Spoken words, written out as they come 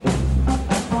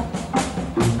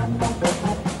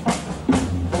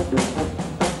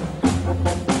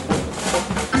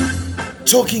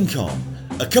Talking Con,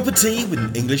 a cup of tea with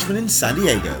an Englishman in San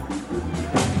Diego.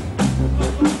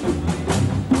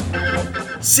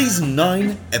 Season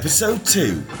 9, Episode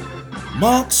 2.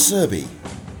 Mark Serby.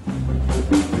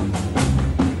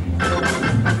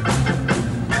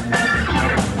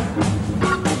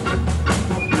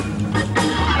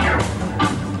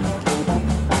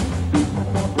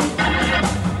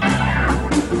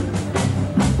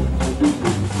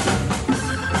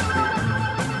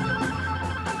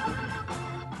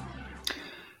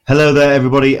 Hello there,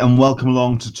 everybody, and welcome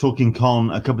along to Talking Con,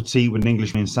 a cup of tea with an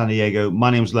Englishman in San Diego. My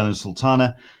name is Leonard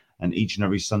Sultana, and each and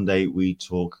every Sunday we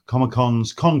talk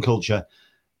Comic-Cons, con culture,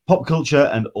 pop culture,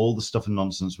 and all the stuff and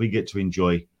nonsense we get to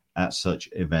enjoy at such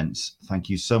events. Thank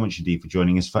you so much indeed for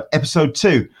joining us for episode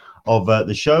 2 of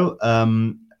the show.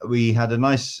 We had a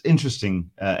nice, interesting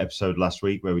episode last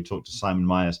week where we talked to Simon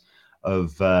Myers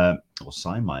of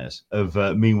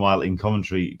Meanwhile in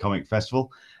Commentary Comic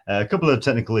Festival. A couple of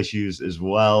technical issues as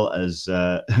well as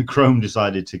Chrome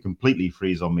decided to completely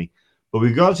freeze on me. But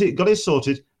we got it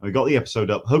sorted and we got the episode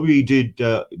up. Hope you did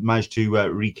manage to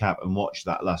recap and watch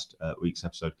that last week's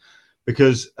episode.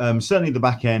 Because certainly the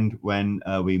back end, when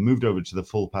we moved over to the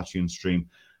full Patreon stream,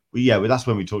 that's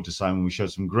when we talked to Simon. We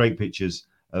showed some great pictures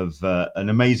of an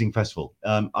amazing festival.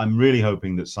 I'm really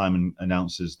hoping that Simon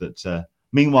announces that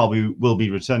Meanwhile we will be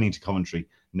returning to commentary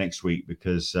next week,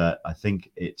 because I think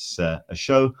it's a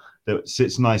show that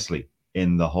sits nicely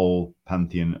in the whole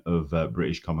pantheon of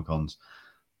British Comic-Cons.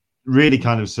 Really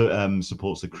kind of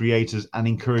supports the creators and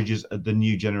encourages the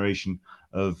new generation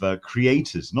of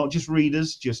creators, not just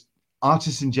readers, just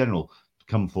artists in general, to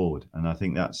come forward. And I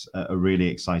think that's a really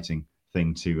exciting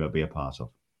thing to be a part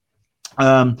of.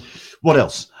 What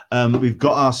else? We've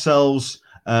got ourselves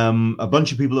a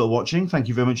bunch of people that are watching. Thank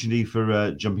you very much indeed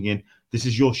for jumping in. This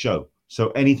is your show. So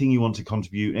anything you want to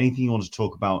contribute, anything you want to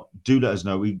talk about, do let us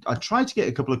know. I tried to get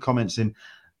a couple of comments in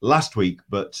last week,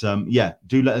 but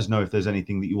do let us know if there's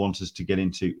anything that you want us to get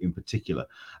into in particular,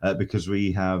 because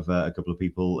we have a couple of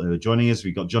people joining us.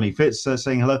 We've got Johnny Fitz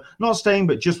saying hello, not staying,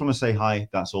 but just want to say hi.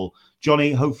 That's all.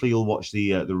 Johnny, hopefully you'll watch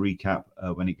the recap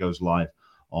when it goes live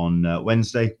on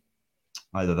Wednesday.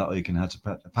 Either that or you can head to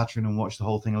Patreon and watch the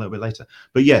whole thing a little bit later.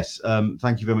 But yes,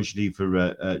 thank you very much indeed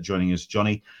for joining us,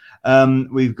 Johnny.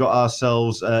 We've got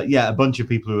ourselves, a bunch of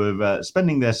people who are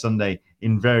spending their Sunday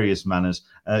in various manners.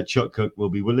 Chuck Cook will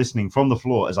be listening from the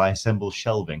floor as I assemble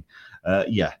shelving.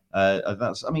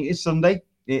 It's Sunday.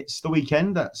 It's the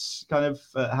weekend. That's kind of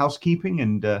housekeeping,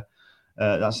 and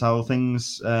that's how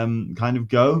things kind of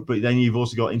go. But then you've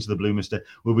also got Into the Blue Mister.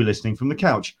 We'll be listening from the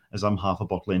couch as I'm half a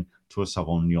bottle in to a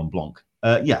Sauvignon Blanc.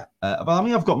 I've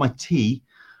got my tea.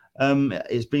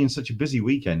 It's been such a busy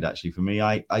weekend, actually, for me.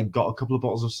 I got a couple of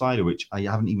bottles of cider, which I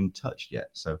haven't even touched yet.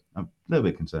 So I'm a little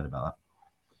bit concerned about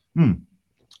that.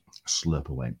 Slurp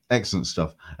away. Excellent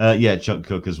stuff. Chuck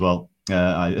Cook as well.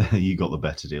 You got the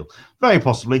better deal. Very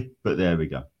possibly, but there we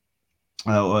go.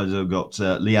 I've got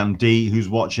Leanne D, who's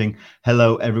watching.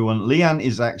 Hello, everyone. Leanne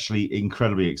is actually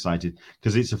incredibly excited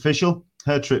because it's official.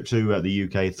 Her trip to the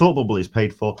UK, Thought Bubble, is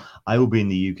paid for. I will be in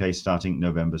the UK starting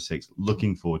November 6th.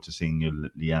 Looking forward to seeing you,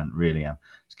 Leanne. Really am.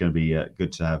 It's going to be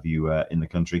good to have you in the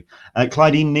country.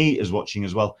 Clydine Nee is watching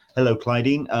as well. Hello,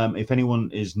 Clydine. If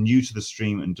anyone is new to the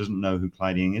stream and doesn't know who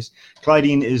Clydine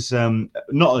is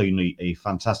not only a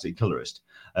fantastic colorist,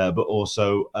 but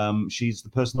also she's the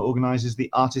person that organizes the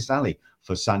Artist Alley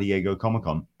for San Diego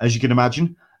Comic-Con. As you can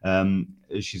imagine,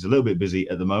 she's a little bit busy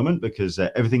at the moment because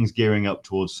everything's gearing up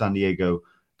towards San Diego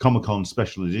Comic-Con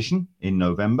Special Edition in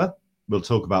November. We'll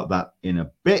talk about that in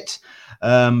a bit.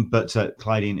 But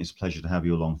Clydine, it's a pleasure to have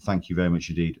you along. Thank you very much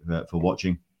indeed for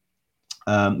watching.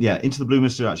 Into the Blue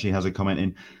Mister actually has a comment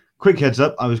in. Quick heads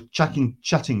up, I was chatting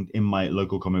in my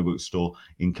local comic book store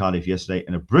in Cardiff yesterday,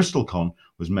 and a Bristol con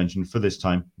was mentioned for this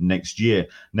time next year.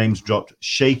 Names dropped: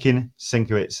 Shakin,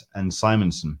 Sienkiewicz, and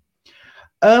Simonson.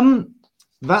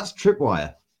 That's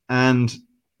Tripwire, and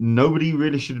nobody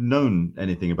really should have known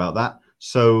anything about that.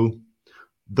 So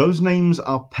those names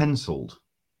are penciled,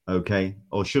 okay?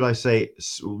 Or should I say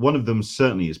one of them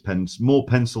certainly is more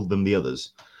penciled than the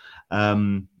others.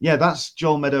 That's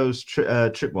Joel Meadows'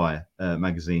 Tripwire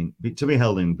magazine, to be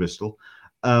held in Bristol.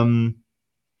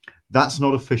 That's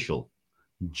not official,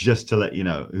 just to let you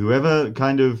know. Whoever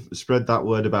kind of spread that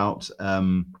word about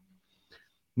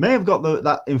may have got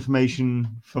that information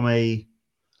from a...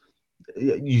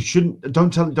 You shouldn't.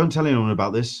 Don't tell anyone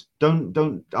about this.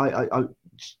 I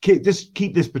keep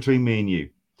this between me and you.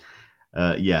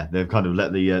 They've kind of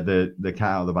let the cat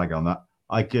out of the bag on that.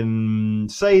 I can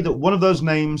say that one of those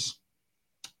names,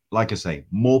 like I say,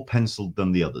 more penciled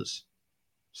than the others.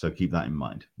 So keep that in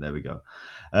mind. There we go.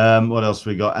 What else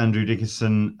we got? Andrew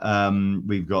Dickinson.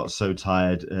 We've got So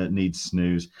Tired, Needs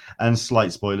Snooze, and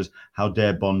slight spoilers. How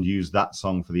dare Bond use that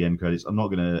song for the end credits? I'm not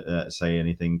going to say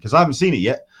anything because I haven't seen it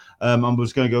yet. I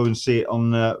was going to go and see it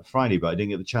on Friday, but I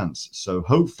didn't get the chance. So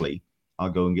hopefully I'll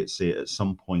go and see it at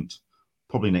some point,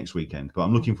 probably next weekend. But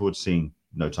I'm looking forward to seeing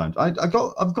No Time. I've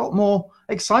got more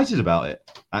excited about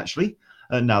it actually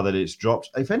now that it's dropped.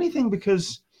 If anything,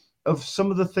 because of some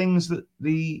of the things that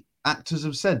the actors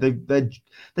have said,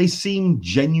 they seem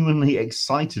genuinely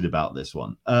excited about this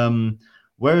one.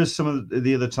 Whereas some of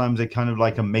the other times they kind of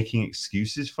like are making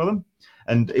excuses for them.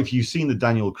 And if you've seen the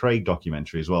Daniel Craig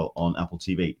documentary as well on Apple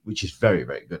TV, which is very,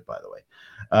 very good, by the way.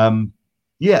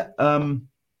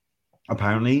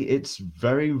 Apparently it's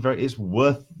it's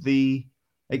worth the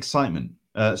excitement.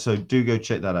 So do go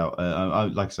check that out.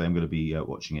 Like I say, I'm going to be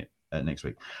watching it next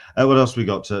week. What else we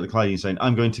got? The Clyde saying,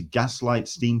 I'm going to Gaslight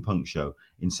Steampunk show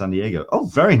in San Diego. Oh,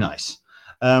 very nice.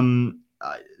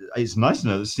 It's nice to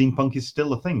know that steampunk is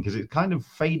still a thing because it kind of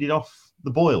faded off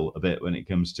the boil a bit when it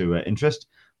comes to interest.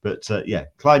 But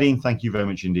Clyde, thank you very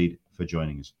much indeed for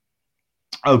joining us.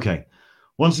 Okay.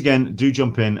 Once again, do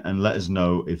jump in and let us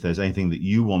know if there's anything that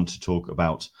you want to talk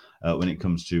about when it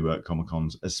comes to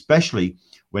Comic-Cons, especially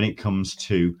when it comes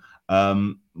to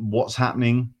what's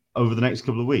happening over the next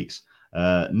couple of weeks.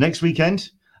 Next weekend,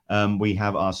 we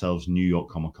have ourselves New York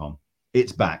Comic Con.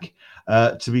 It's back.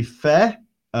 To be fair,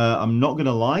 I'm not going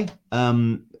to lie.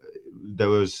 There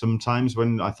was some times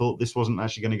when I thought this wasn't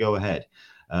actually going to go ahead.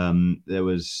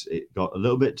 It got a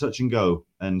little bit touch and go,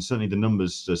 and certainly the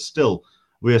numbers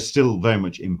we are still very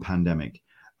much in pandemic.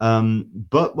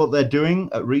 But what they're doing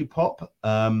at Repop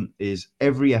is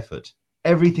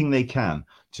everything they can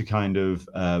to kind of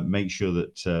make sure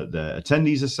that their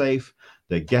attendees are safe,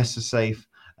 their guests are safe,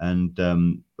 and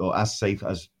or as safe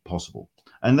as possible.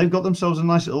 And they've got themselves a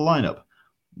nice little lineup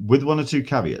with one or two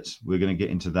caveats. We're going to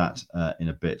get into that in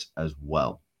a bit as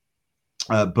well.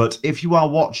 But if you are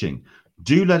watching,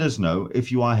 do let us know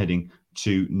if you are heading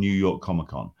to New York Comic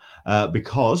Con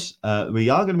because we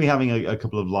are going to be having a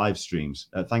couple of live streams.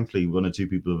 Thankfully, one or two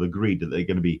people have agreed that they're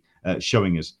going to be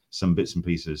showing us some bits and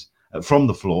pieces from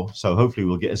the floor. So hopefully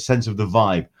we'll get a sense of the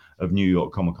vibe of New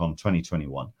York Comic Con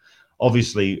 2021.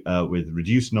 Obviously, with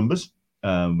reduced numbers,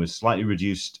 with slightly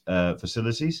reduced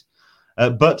facilities.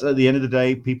 But at the end of the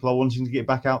day, people are wanting to get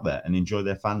back out there and enjoy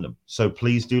their fandom. So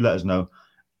please do let us know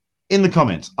in the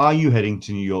comments. Are you heading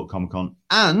to New York Comic Con?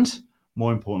 And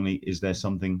more importantly, is there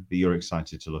something that you're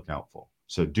excited to look out for?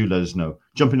 So do let us know.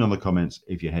 Jump in on the comments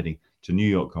if you're heading to New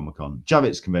York Comic Con,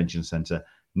 Javits Convention Center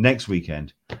next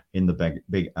weekend in the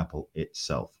Big Apple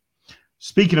itself.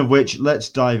 Speaking of which, let's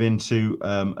dive into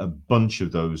a bunch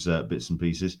of those bits and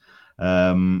pieces.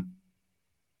 Shall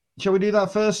we do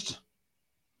that first?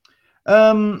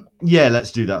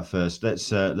 Let's do that first.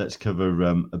 Let's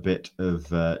cover a bit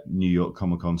of New York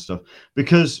Comic Con stuff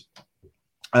because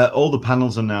all the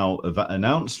panels are now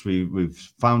announced. We've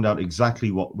found out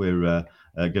exactly what we're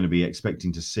going to be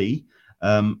expecting to see,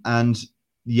 and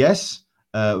yes,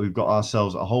 we've got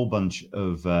ourselves a whole bunch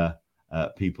of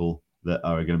people that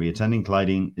are going to be attending.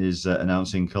 Clyding is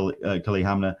announcing Cully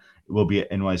Hamner will be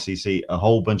at NYCC. A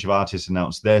whole bunch of artists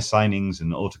announced their signings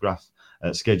and autograph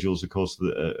schedules, of course,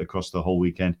 across the whole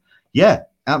weekend. Yeah,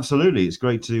 absolutely. It's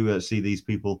great to see these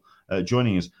people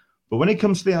joining us. But when it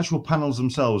comes to the actual panels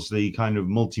themselves, the kind of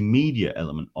multimedia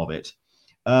element of it,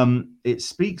 it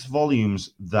speaks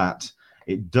volumes that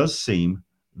it does seem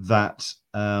that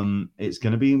it's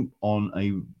going to be on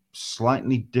a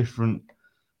slightly different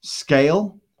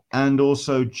scale and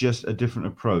also just a different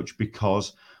approach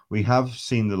because we have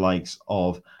seen the likes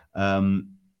of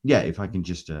if I can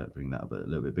just bring that up a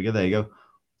little bit bigger. There you go.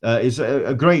 It's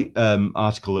a great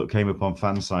article that came up on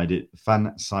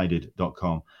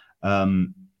fansided.com.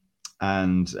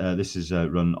 And this is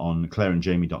run on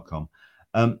claireandjamie.com.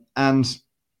 And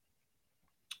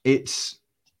it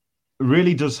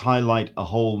really does highlight a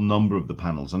whole number of the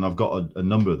panels. And I've got a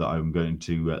number that I'm going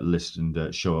to list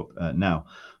and show up now.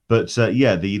 But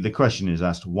the question is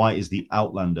asked, why is the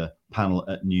Outlander panel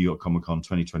at New York Comic Con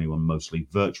 2021 mostly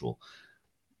virtual?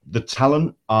 The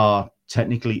talent are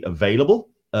technically available.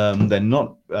 They're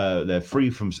not. They're free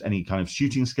from any kind of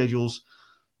shooting schedules,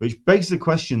 which begs the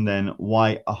question then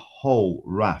why a whole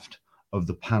raft of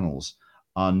the panels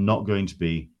are not going to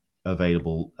be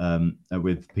available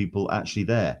with people actually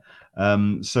there.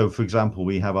 So, for example,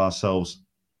 we have ourselves.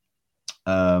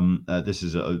 This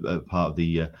is a part of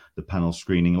the panel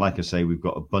screening. Like I say, we've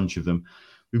got a bunch of them.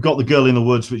 We've got The Girl in the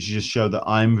Woods, which is a show that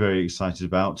I'm very excited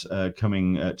about,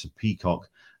 coming to Peacock.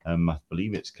 I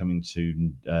believe it's coming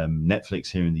to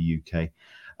Netflix here in the UK.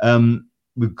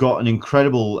 we've got an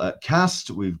incredible cast.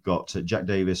 We've got Jack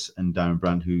Davis and Darren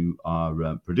Brand, who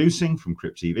are producing from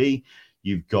Crypt TV.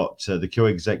 You've got the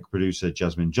co-exec producer,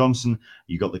 Jasmine Johnson.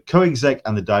 You've got the co-exec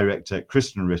and the director,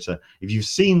 Kristen Ritter. If you've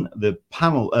seen the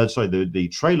the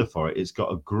trailer for it, it's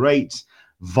got a great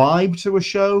vibe to a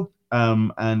show.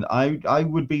 And I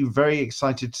would be very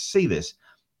excited to see this,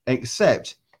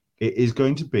 except it is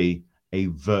going to be a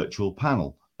virtual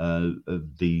panel.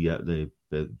 The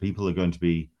people are going to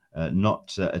be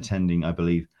not attending, I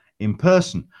believe, in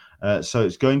person. So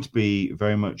it's going to be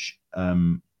very much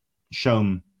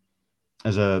shown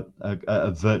as a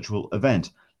virtual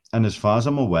event. And as far as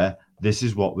I'm aware, this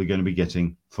is what we're going to be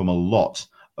getting from a lot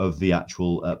of the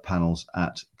actual panels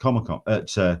at Comic-Con,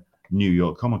 at New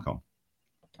York Comic-Con.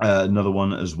 Another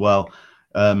one as well,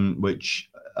 which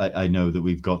I know that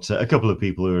we've got a couple of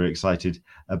people who are excited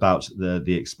about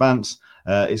the Expanse.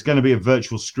 It's going to be a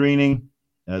virtual screening,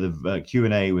 the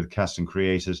Q&A with cast and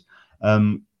creators.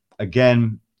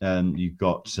 Again, you've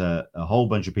got a whole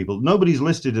bunch of people. Nobody's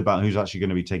listed about who's actually going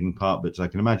to be taking part, but I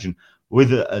can imagine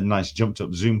with a nice jumped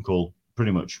up Zoom call,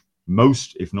 pretty much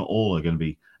most, if not all, are going to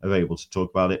be available to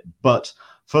talk about it. But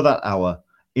for that hour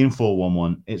in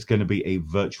 411, it's going to be a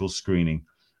virtual screening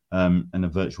and a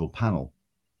virtual panel.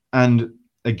 And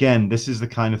again, this is the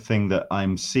kind of thing that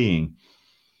I'm seeing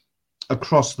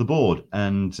across the board.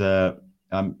 And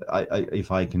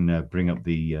if I can bring up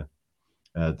the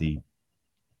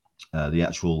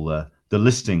actual the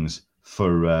listings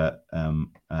for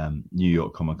New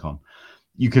York Comic Con,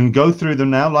 you can go through them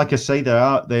now. Like I say,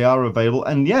 they are available.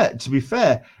 And yeah, to be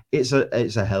fair, it's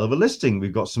a hell of a listing.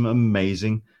 We've got some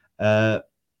amazing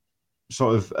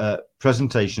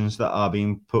presentations that are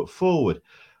being put forward.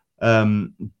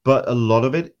 But a lot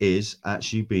of it is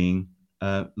actually being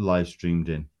live streamed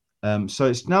in. So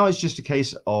it's just a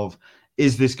case of,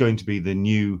 is this going to be the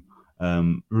new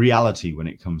reality when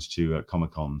it comes to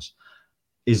Comic-Cons?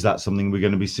 Is that something we're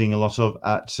going to be seeing a lot of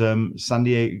at San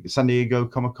Diego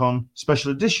Comic-Con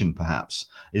Special Edition, perhaps?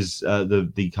 Is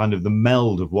the kind of the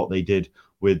meld of what they did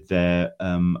with their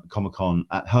Comic-Con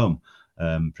at home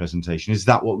presentation? Is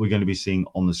that what we're going to be seeing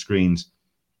on the screens?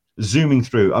 Zooming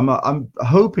through, I'm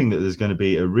hoping that there's going to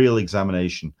be a real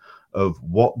examination of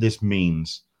what this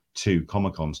means to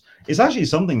Comic-Cons. It's actually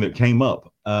something that came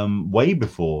up way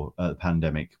before the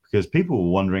pandemic, because people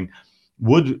were wondering,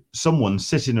 would someone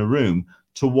sit in a room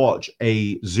to watch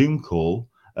a Zoom call,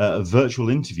 a virtual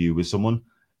interview with someone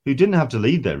who didn't have to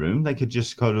leave their room? They could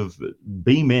just kind of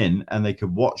beam in and they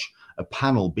could watch a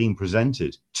panel being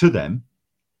presented to them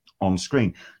on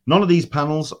screen. None of these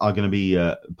panels are going to be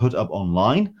put up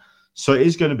online. So it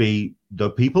is going to be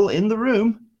the people in the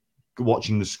room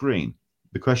watching the screen.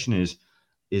 The question is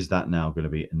that now going to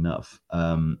be enough?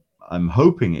 I'm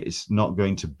hoping it's not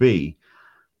going to be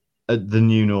the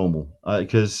new normal,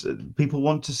 because people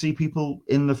want to see people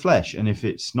in the flesh. And if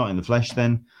it's not in the flesh,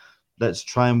 then let's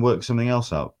try and work something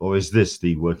else out. Or is this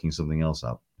the working something else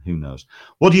out? Who knows?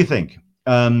 What do you think?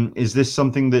 Is this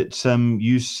something that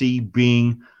you see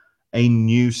being a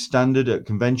new standard at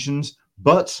conventions?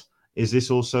 But is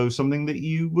this also something that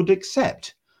you would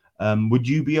accept? Would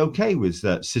you be okay with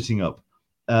sitting up?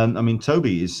 I mean,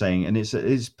 Toby is saying, and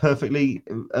it's perfectly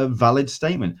a valid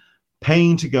statement,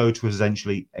 paying to go to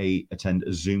essentially attend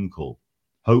a Zoom call.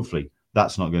 Hopefully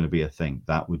that's not going to be a thing.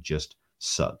 That would just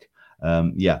suck.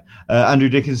 Andrew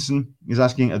Dickinson is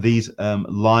asking, are these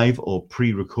live or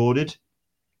pre-recorded?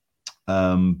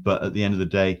 But at the end of the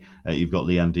day, you've got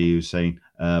Leanne D who's saying,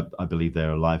 I believe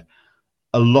they're live.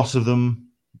 A lot of them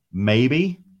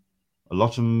maybe, a lot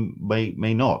of them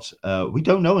may not. We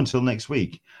don't know until next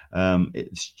week.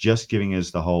 It's just giving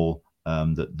us the whole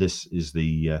that this is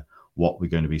the what we're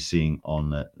going to be seeing on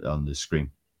the screen.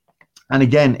 And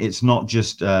again, it's not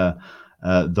just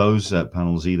those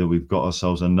panels either. We've got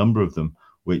ourselves a number of them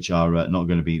which are not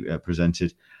going to be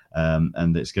presented,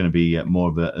 and it's going to be more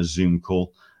of a Zoom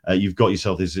call. You've got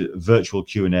yourself this virtual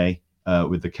Q&A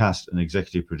with the cast and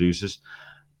executive producers.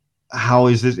 How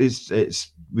is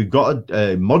this? We've got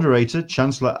a moderator,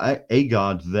 Chancellor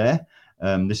Agard, there.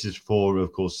 This is for,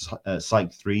 of course,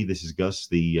 Psych 3. This is Gus,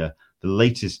 the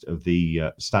latest of the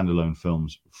standalone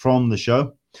films from the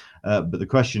show. But the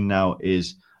question now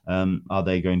is, are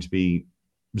they going to be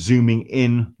zooming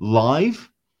in live,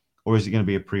 or is it going to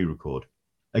be a pre-record?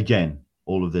 Again,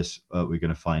 all of this we're going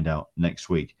to find out next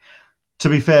week. To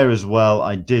be fair as well,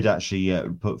 I did actually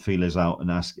put feelers out and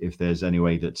ask if there's any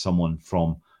way that someone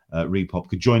from Repop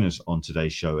could join us on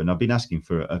today's show. And I've been asking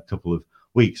for a couple of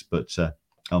weeks, but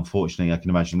unfortunately, I can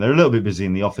imagine they're a little bit busy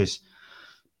in the office.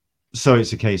 So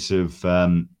it's a case of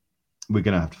we're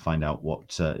going to have to find out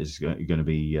what is going to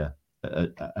be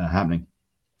happening.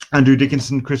 Andrew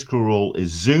Dickinson, Critical Role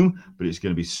is Zoom, but it's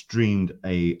going to be streamed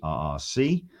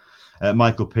ARRC.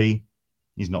 Michael P,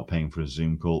 he's not paying for a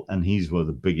Zoom call, and he's one of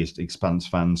the biggest Expanse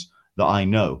fans that I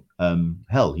know.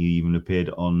 Hell, he even appeared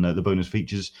on the bonus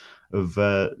features of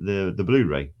the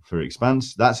Blu-ray for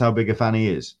Expanse. That's how big a fan he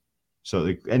is. So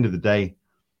at the end of the day,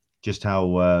 just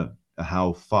how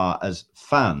far as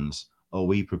fans are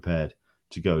we prepared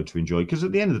to go to enjoy? Because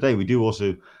at the end of the day, we do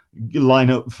also line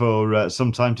up for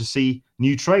some time to see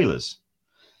new trailers.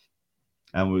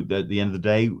 And at the end of the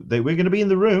day, we're going to be in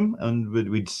the room and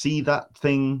we'd see that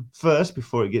thing first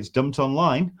before it gets dumped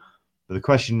online. But the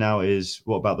question now is,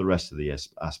 what about the rest of the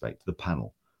aspect, the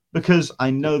panel? Because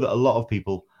I know that a lot of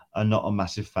people are not a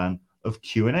massive fan of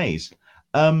Q&As.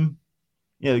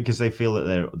 Because they feel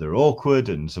that they're awkward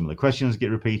and some of the questions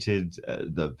get repeated.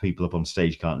 The people up on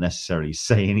stage can't necessarily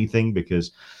say anything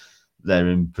because they're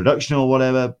in production or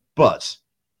whatever. But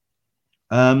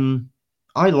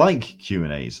I like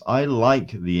Q&As. I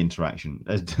like the interaction.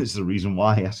 That's the reason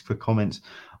why I ask for comments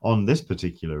on this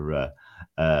particular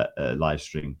live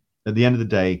stream. At the end of the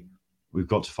day, we've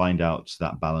got to find out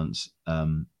that balance,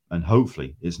 and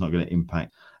hopefully it's not going to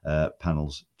impact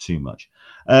panels too much.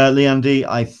 Leanne D,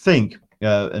 I think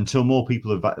until more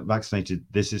people are vaccinated,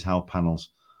 this is how panels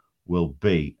will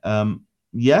be.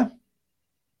 Yeah.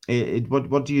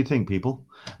 What do you think, people?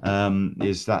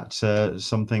 Is that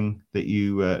something that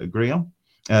you agree on?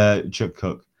 Chuck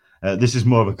Cook. This is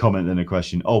more of a comment than a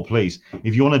question. Oh, please,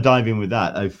 if you want to dive in with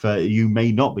that, if you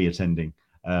may not be attending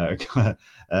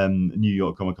New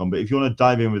York Comic Con, but if you want to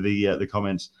dive in with the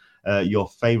comments, your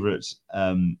favorite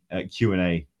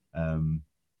Q&A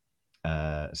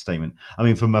statement. I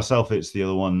mean, for myself, it's the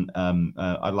other one.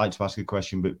 I'd like to ask a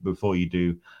question, but before you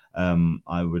do,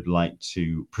 I would like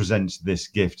to present this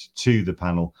gift to the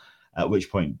panel, at which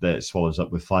point that swallows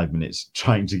up with 5 minutes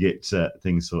trying to get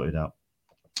things sorted out.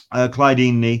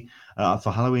 Clydine Nee,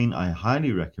 for Halloween, I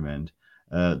highly recommend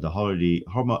the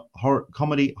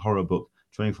comedy horror book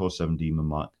 24/7 Demon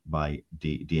Mark by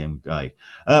DM Guy.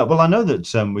 Well, I know that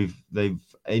they've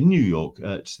in New York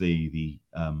at the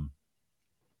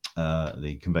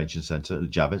convention center, the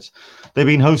Javits, they've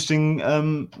been hosting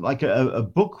like a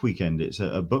book weekend. It's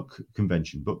a book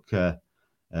convention, book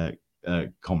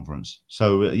conference.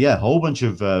 So yeah, a whole bunch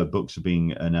of books are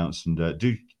being announced, and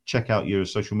do check out your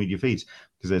social media feeds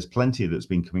because there's plenty that's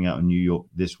been coming out in New York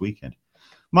this weekend.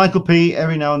 Michael P,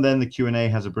 every now and then the Q&A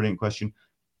has a brilliant question.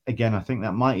 Again, I think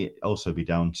that might also be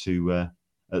down to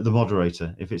the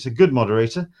moderator. If it's a good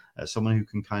moderator, someone who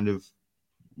can kind of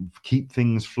keep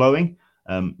things flowing,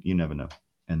 you never know,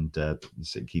 and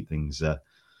keep things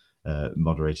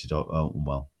moderated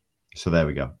well. So there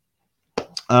we go.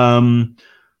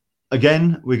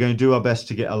 Again, we're going to do our best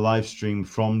to get a live stream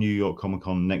from New York Comic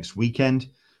Con next weekend.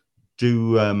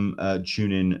 Do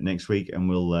tune in next week, and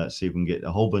we'll see if we can get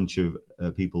a whole bunch of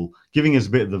people giving us a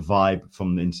bit of the vibe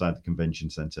from inside the convention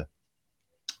center.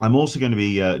 I'm also going to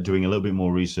be doing a little bit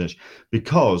more research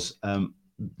because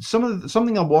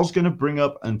something I was going to bring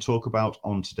up and talk about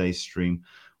on today's stream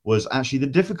was actually the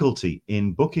difficulty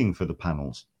in booking for the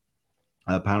panels.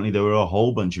 Apparently, there were a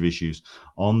whole bunch of issues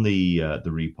on the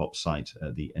Repop site.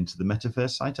 The Enter the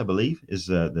Metaverse site, I believe, is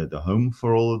the home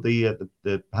for all of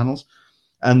the panels.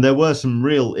 And there were some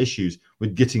real issues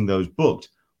with getting those booked.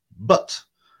 But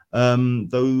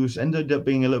those ended up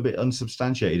being a little bit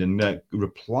unsubstantiated, and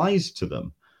replies to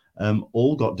them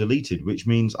all got deleted, which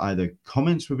means either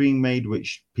comments were being made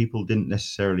which people didn't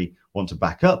necessarily want to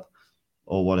back up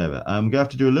or whatever. I'm going to have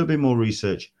to do a little bit more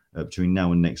research between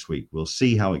now and next week. We'll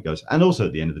see how it goes. And also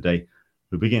at the end of the day,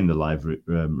 we'll begin the live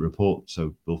report.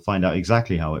 So we'll find out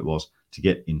exactly how it was to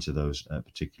get into those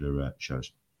particular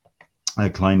shows.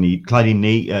 Clydine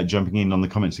Nee jumping in on the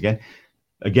comments again.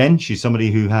 Again, she's somebody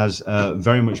who has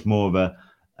very much more of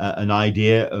an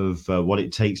idea of what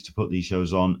it takes to put these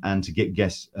shows on and to get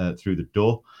guests through the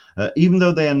door. Even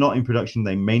though they are not in production,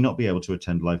 they may not be able to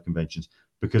attend live conventions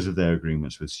because of their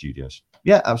agreements with studios.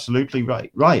 Yeah, absolutely right.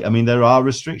 Right. I mean, there are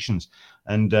restrictions,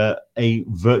 and a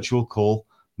virtual call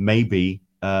may be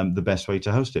the best way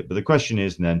to host it. But the question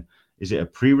is then, is it a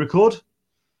pre-record?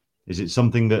 Is it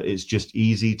something that it's just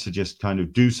easy to just kind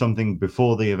of do something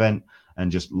before the event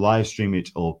and just live stream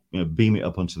it or beam it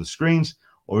up onto the screens?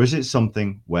 Or is it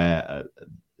something where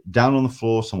down on the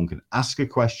floor, someone can ask a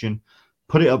question,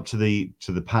 put it up to the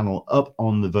panel up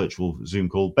on the virtual Zoom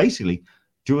call, basically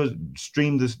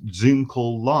stream the Zoom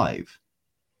call live.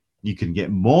 You can get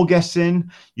more guests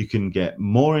in, you can get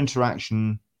more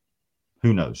interaction.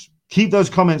 Who knows? Keep those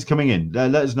comments coming in.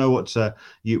 Let us know what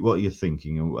you're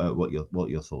thinking and what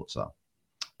your thoughts are.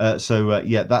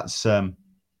 Yeah, that's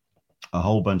a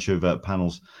whole bunch of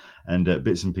panels and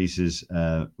bits and pieces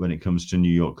when it comes to New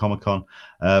York Comic Con.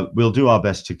 We'll do our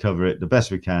best to cover it the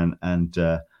best we can and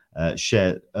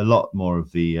share a lot more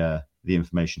of the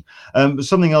information. But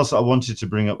something else I wanted to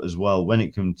bring up as well when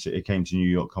it came to New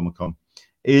York Comic Con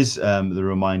is the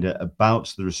reminder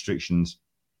about the restrictions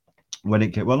when it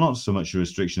came. Well, not so much the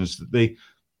restrictions, the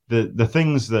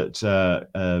things that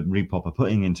Repop are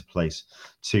putting into place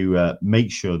to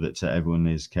make sure that everyone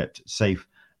is kept safe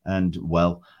and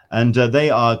well. And they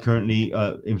are currently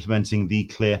implementing the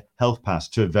Clear Health Pass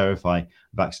to verify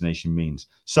vaccination means.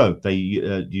 So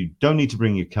you don't need to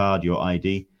bring your card, your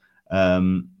ID.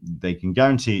 They can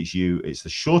guarantee it's you. It's the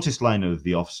shortest line of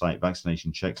the off-site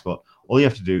vaccination check spot. All you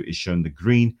have to do is show them the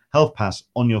green health pass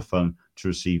on your phone to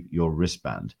receive your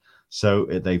wristband. So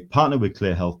they've partnered with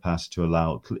Clear Health Pass to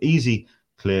allow easy,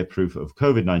 clear proof of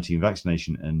COVID-19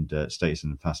 vaccination and status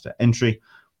and faster entry.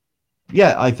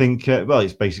 Yeah, I think,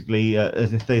 it's basically,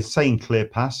 if they're saying Clear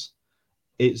Pass,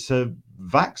 it's a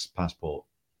Vax passport.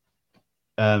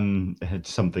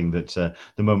 It's something that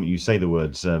the moment you say the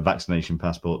words vaccination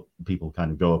passport, people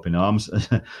kind of go up in arms.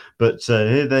 But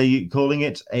here they're calling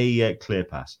it a Clear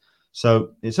Pass.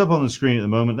 So it's up on the screen at the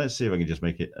moment. Let's see if I can just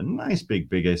make it a nice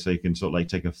bigger so you can sort of like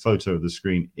take a photo of the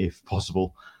screen if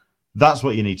possible. That's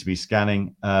what you need to be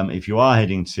scanning. If you are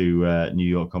heading to New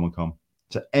York Comic Con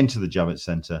to enter the Javits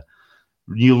Center,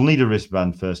 you'll need a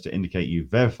wristband first to indicate you've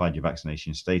verified your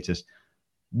vaccination status.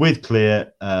 With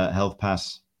Clear Health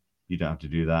Pass, you don't have to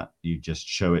do that. You just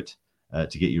show it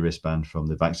to get your wristband from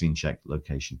the vaccine check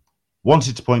location.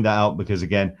 Wanted to point that out because,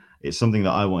 again, it's something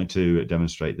that I wanted to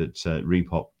demonstrate that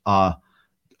Repop are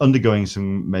undergoing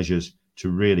some measures to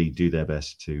really do their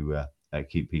best to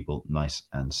keep people nice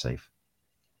and safe.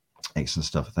 Excellent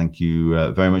stuff. Thank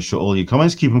you very much for all your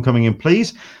comments. Keep them coming in,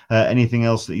 please. Anything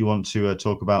else that you want to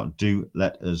talk about, do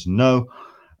let us know.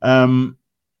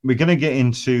 We're going to get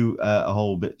into a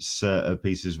whole bits of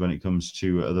pieces when it comes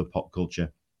to other pop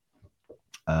culture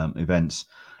events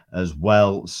as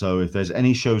well. So if there's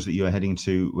any shows that you're heading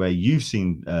to where you've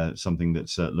seen something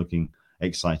that's looking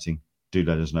exciting, do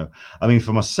let us know. I mean,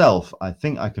 for myself, I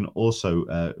think I can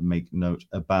also make note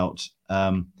about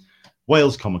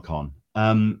Wales Comic Con.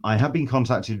 I have been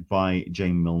contacted by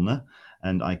Jane Milner,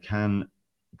 and I can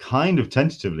kind of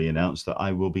tentatively announce that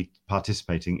I will be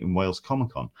participating in Wales Comic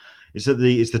Con. It's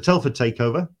the Telford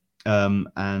Takeover,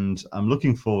 and I'm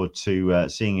looking forward to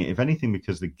seeing it, if anything,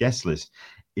 because the guest list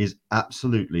is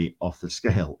absolutely off the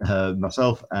scale.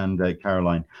 Myself and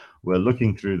Caroline were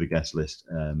looking through the guest list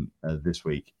this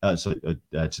weekend,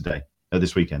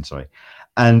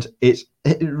 and it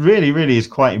really is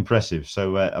quite impressive.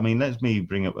 So let me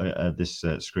bring up this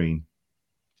screen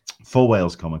for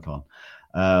Wales Comic Con,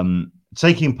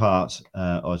 taking place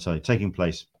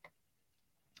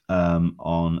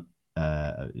on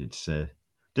it's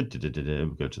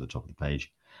we'll go to the top of the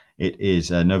page. It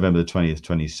is November the 20th,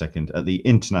 22nd at the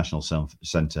International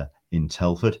Centre in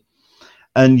Telford.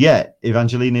 And yet,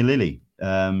 Evangelina Lilly,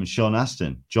 Sean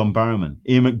Astin, John Barrowman,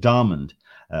 Ian McDiarmid,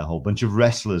 a whole bunch of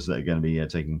wrestlers that are going to be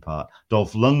taking part.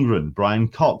 Dolph Lundgren, Brian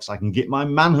Cox. I can get my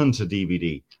Manhunter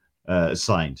DVD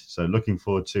signed. So looking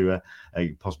forward to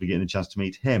possibly getting a chance to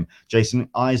meet him. Jason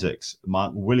Isaacs,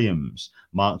 Mark Williams,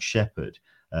 Mark Shepard,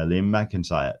 Liam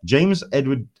McIntyre,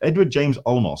 Edward James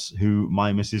Olmos, who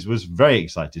my missus was very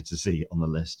excited to see on the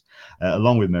list,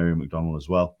 along with Mary McDonnell as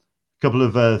well. A couple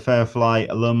of Firefly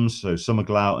alums, so Summer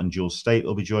Glau and Jules State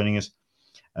will be joining us.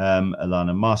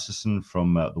 Alana Masterson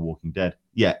from The Walking Dead.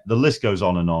 Yeah, the list goes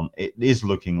on and on. It is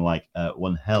looking like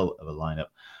one hell of a lineup.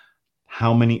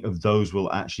 How many of those will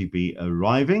actually be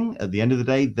arriving? At the end of the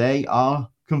day, they are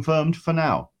confirmed for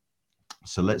now.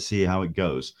 So let's see how it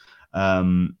goes.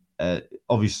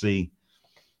 Obviously,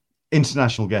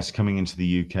 international guests coming into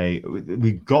the UK.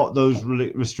 We've got those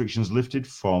restrictions lifted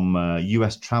from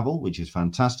US travel, which is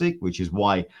fantastic, which is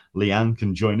why Leanne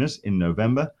can join us in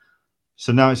November.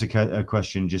 So now it's a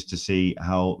question just to see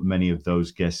how many of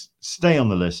those guests stay on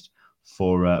the list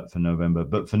for November.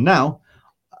 But for now,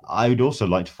 I would also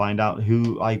like to find out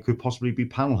who I could possibly be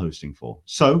panel hosting for.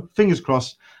 So fingers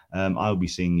crossed, I'll be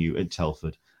seeing you at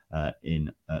Telford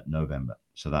in November.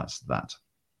 So that's that.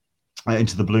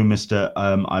 Into the Blue Mister,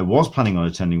 I was planning on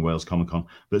attending Wales Comic Con,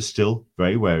 but still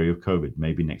very wary of COVID,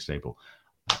 maybe next April.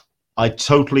 I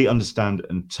totally understand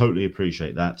and totally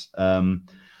appreciate that.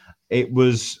 It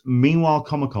was Meanwhile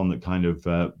Comic Con that kind of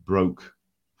broke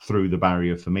through the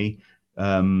barrier for me,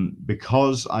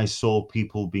 because I saw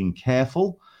people being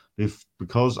careful,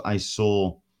 because I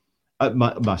saw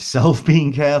myself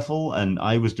being careful, and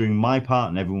I was doing my part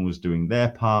and everyone was doing their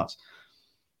part.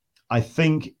 I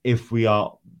think if we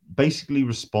are basically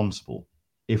responsible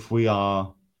if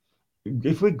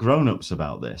we're grown-ups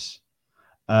about this,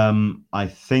 I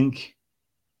think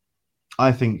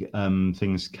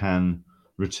things can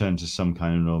return to some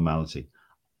kind of normality.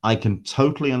 I can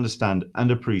totally understand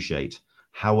and appreciate,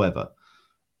 however,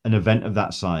 an event of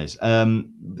that size.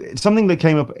 Something that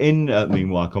came up in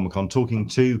Meanwhile Comic-Con, talking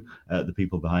to the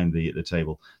people behind the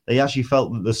table, they actually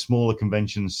felt that the smaller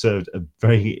conventions served a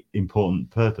very important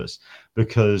purpose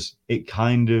because it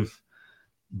kind of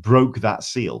broke that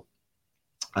seal.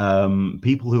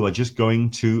 People who are just going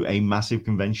to a massive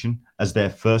convention as their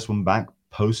first one back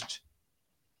post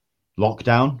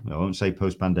lockdown, I won't say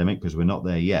post pandemic because we're not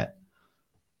there yet.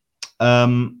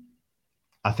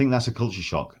 I think that's a culture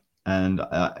shock. And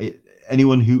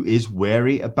anyone who is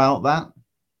wary about that,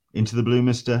 Into the Blue,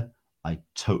 Mister, I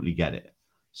totally get it.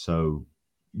 So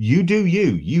you do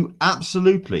you. You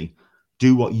absolutely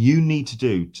do what you need to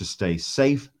do to stay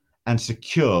safe and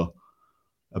secure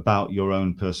about your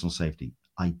own personal safety.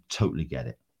 I totally get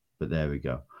it. But there we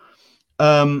go.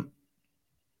 I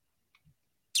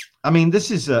mean, this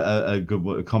is a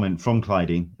good comment from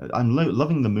Clydie. I'm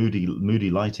loving the moody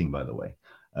lighting, by the way.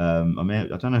 I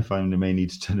don't know if I may need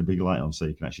to turn a big light on so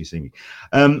you can actually see me.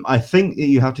 I think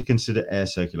you have to consider air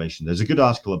circulation. There's a good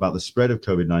article about the spread of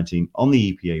COVID-19 on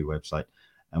the EPA website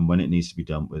and when it needs to be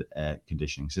done with air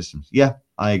conditioning systems. Yeah,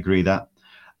 I agree that.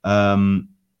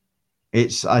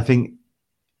 I think,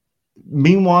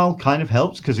 Meanwhile kind of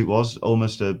helps because it was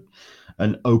almost an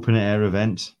open air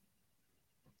event.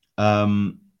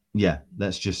 Yeah,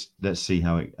 let's see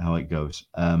how it goes.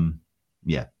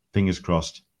 Yeah, fingers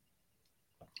crossed.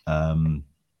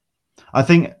 I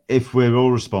think if we're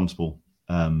all responsible,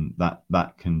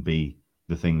 that can be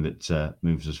the thing that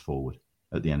moves us forward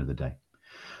at the end of the day.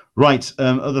 Right.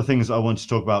 Other things I want to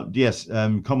talk about. Yes.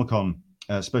 Comic-Con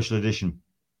special edition.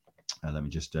 Let me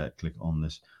just click on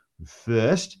this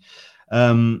first.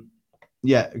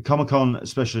 Yeah. Comic-Con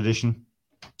special edition.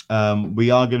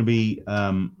 We are going to be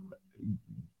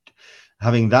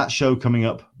having that show coming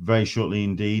up very shortly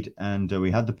indeed. And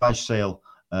we had the badge sale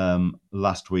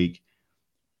last week.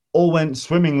 All went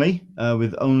swimmingly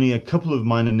with only a couple of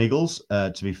minor niggles,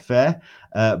 to be fair.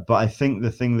 But I think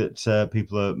the thing that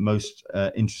people are most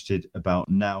interested about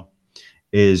now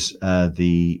is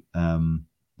the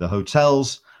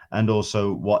hotels and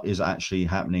also what is actually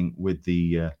happening with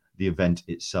the event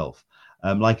itself.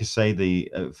 Like I say,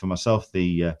 for myself,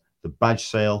 the badge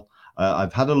sale.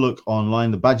 I've had a look online.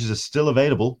 The badges are still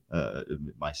available.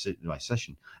 My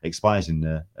session expires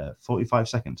in 45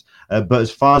 seconds. But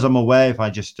as far as I'm aware, if I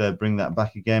just bring that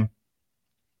back again,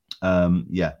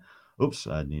 yeah. Oops,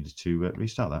 I needed to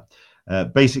restart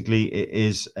that. Basically, it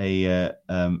is at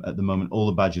the moment, all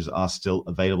the badges are still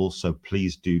available. So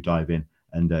please do dive in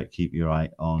and keep your eye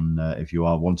on if you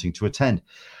are wanting to attend.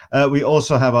 We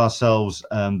also have ourselves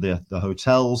the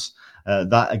hotels.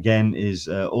 That again is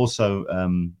also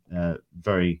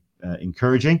very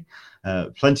encouraging.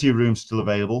 Plenty of rooms still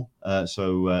available,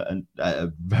 so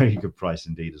a very good price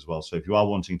indeed as well. So if you are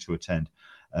wanting to attend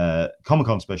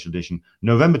Comic-Con Special Edition,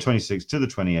 November 26th to the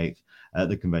 28th at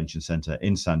the Convention Center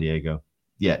in San Diego,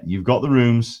 yeah, you've got the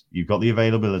rooms, you've got the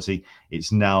availability.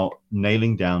 It's now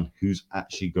nailing down who's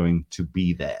actually going to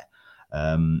be there.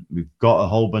 We've got a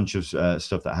whole bunch of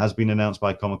stuff that has been announced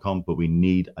by Comic-Con, but we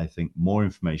need, I think, more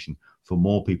information for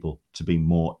more people to be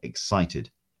more excited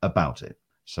about it.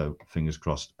 So fingers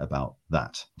crossed about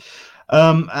that.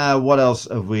 What else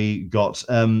have we got?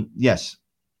 Yes.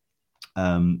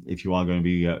 If you are going to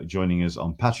be joining us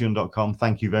on patreon.com,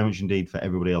 thank you very much indeed for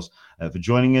everybody else for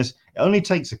joining us. It only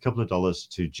takes a couple of dollars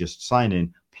to just sign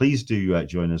in. Please do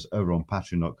join us over on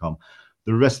patreon.com.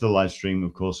 The rest of the live stream,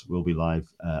 of course, will be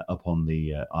live up on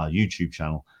our YouTube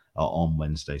channel on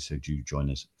Wednesday, so do join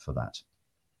us for that.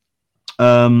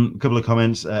 A couple of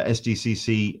comments.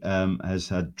 SDCC has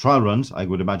had trial runs, I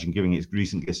would imagine, giving its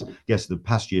recent guests the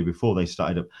past year before they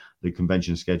started up the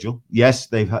convention schedule. Yes,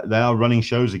 they are running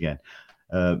shows again.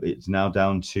 It's now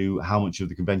down to how much of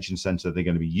the convention center they're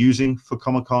going to be using for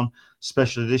Comic-Con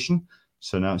Special Edition.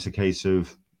 So now it's a case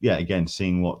of, yeah, again,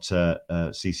 seeing what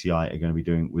CCI are going to be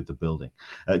doing with the building.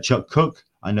 Chuck Cook,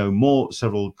 I know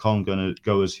several con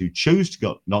goers who choose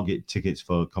to not get tickets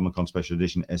for Comic-Con Special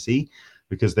Edition SE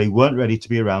because they weren't ready to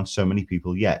be around so many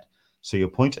people yet. So your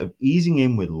point of easing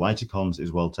in with lighter cons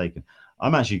is well taken.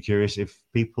 I'm actually curious if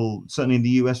people, certainly in the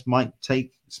US, might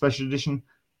take Special Edition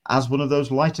as one of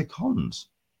those lighter cons.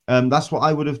 That's what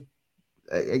I would have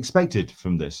expected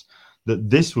from this, that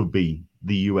this would be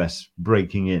the US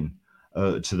breaking in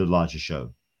to the larger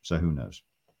show. So who knows?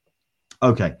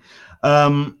 Okay.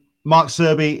 Mark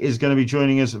Serby is going to be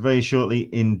joining us very shortly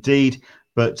indeed.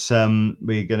 But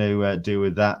we're going to deal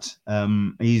with that.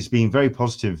 He's been very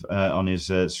positive on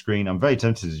his screen. I'm very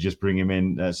tempted to just bring him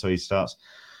in so he starts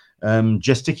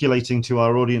gesticulating to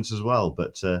our audience as well.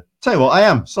 But tell you what, I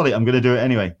am. Sorry, I'm going to do it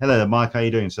anyway. Hello there, Mark. How are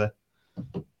you doing, sir?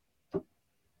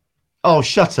 Oh,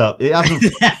 shut up. It hasn't...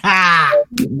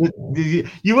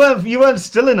 you weren't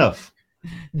still enough.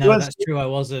 No, that's true. I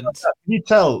wasn't. Can you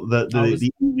tell that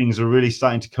the evenings are really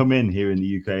starting to come in here in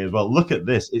the UK as well? Look at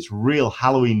this. It's real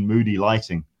Halloween moody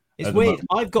lighting. It's weird.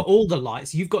 I've got all the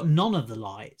lights. You've got none of the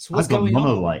lights. What's I've got going none on?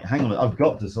 of the light. Hang on. I've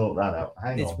got to sort that out.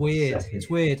 It's weird. It's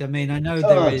weird. I mean, I know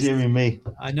there is. Dear me.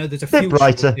 I know there's a bit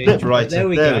brighter. Bit brighter. There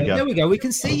we go. There we go. We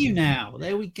can see you now.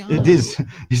 There we go. It is.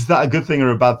 Is that a good thing or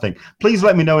a bad thing? Please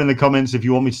let me know in the comments if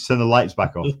you want me to turn the lights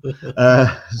back off.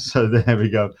 So there we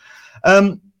go.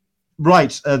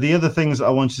 Right. The other things I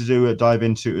wanted to do dive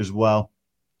into as well.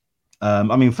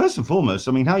 I mean, first and foremost,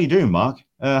 I mean, how are you doing, Mark?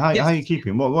 How are you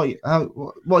keeping? What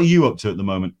are you up to at the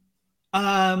moment?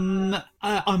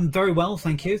 I'm very well,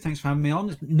 thank you. Thanks for having me on.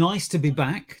 It's nice to be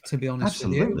back, to be honest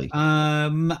with you. What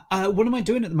am I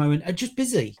doing at the moment? Just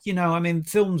busy. You know, I mean,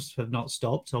 films have not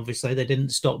stopped. Obviously, they didn't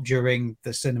stop during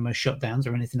the cinema shutdowns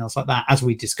or anything else like that, as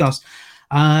we discussed.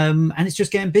 And it's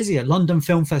just getting busier. London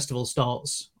Film Festival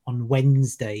starts on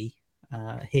Wednesday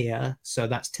here, so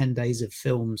that's 10 days of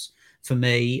films for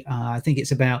me. I think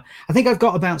I've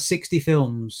got about 60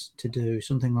 films to do,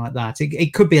 something like that.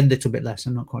 It could be a little bit less.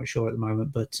 I'm not quite sure at the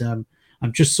moment, but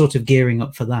I'm just sort of gearing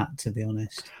up for that, to be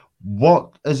honest.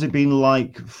 What has it been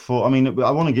like for, I mean, I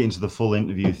want to get into the full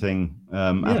interview thing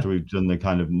after we've done the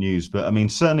kind of news, but I mean,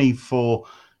 certainly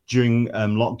during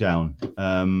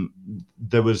lockdown,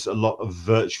 there was a lot of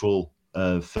virtual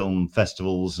film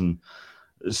festivals and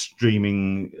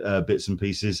streaming bits and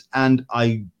pieces. And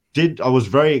I was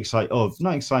very excited,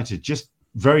 not excited, just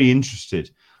very interested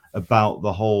about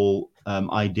the whole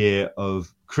idea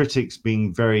of critics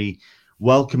being very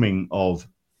welcoming of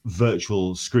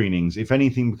virtual screenings, if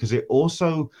anything, because it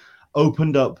also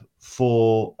opened up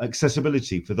for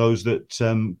accessibility for those that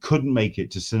couldn't make it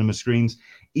to cinema screens,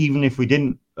 even if we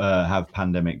didn't have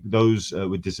pandemic, those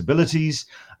with disabilities,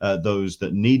 those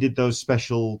that needed those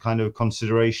special kind of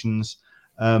considerations.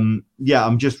 I'm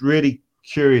just really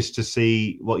curious to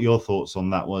see what your thoughts on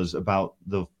that was about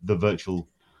the virtual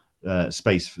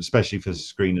space, especially for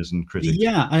screeners and critics.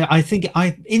 Yeah, I think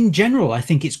in general, I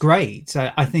think it's great.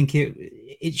 I think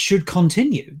it should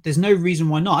continue. There's no reason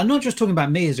why not. I'm not just talking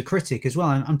about me as a critic as well.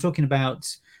 I'm talking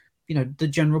about, the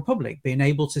general public being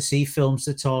able to see films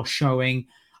that are showing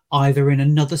either in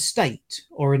another state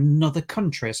or another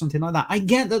country or something like that. I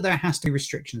get that there has to be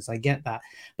restrictions. I get that.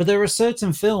 But there are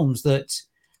certain films that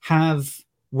have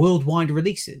worldwide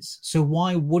releases. So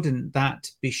why wouldn't that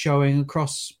be showing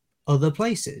across other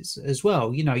places as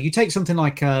well? You take something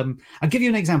like, I'll give you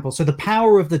an example. So The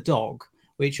Power of the Dog,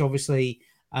 which obviously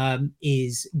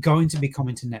is going to be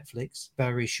coming to Netflix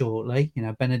very shortly.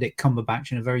 Benedict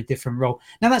Cumberbatch in a very different role.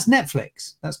 Now that's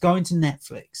Netflix. That's going to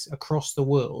Netflix across the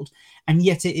world. And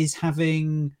yet it is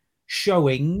having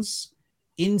showings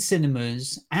in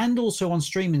cinemas and also on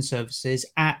streaming services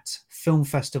at film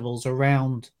festivals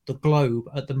around the globe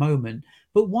at the moment.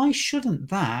 But why shouldn't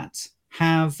that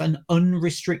have an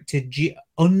unrestricted,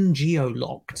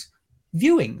 ungeo-locked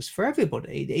viewings for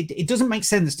everybody? It doesn't make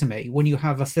sense to me when you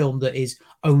have a film that is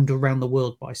owned around the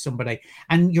world by somebody.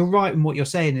 And you're right in what you're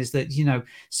saying is that,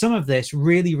 some of this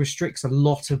really restricts a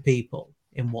lot of people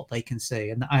in what they can see.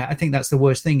 And I think that's the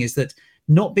worst thing, is that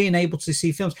not being able to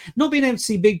see films, not being able to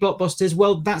see big blockbusters,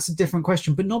 well, that's a different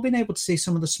question, but not being able to see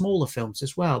some of the smaller films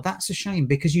as well, that's a shame,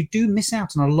 because you do miss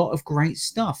out on a lot of great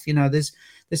stuff.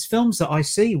 There's films that I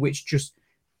see which just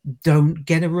don't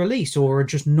get a release or are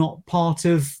just not part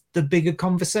of the bigger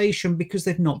conversation because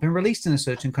they've not been released in a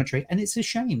certain country. And it's a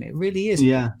shame. It really is.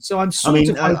 Yeah. So I'm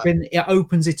hoping it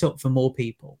opens it up for more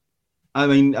people. I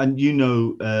mean, and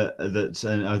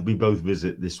that we both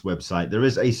visit this website. There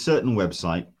is a certain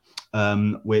website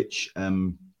which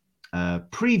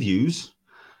previews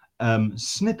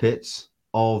snippets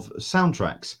of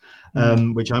soundtracks,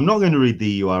 which I'm not going to read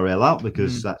the URL out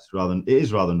because it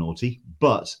is rather naughty,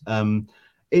 but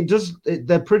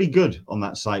they're pretty good on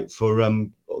that site for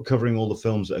covering all the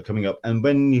films that are coming up. And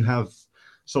when you have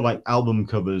sort of like album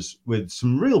covers with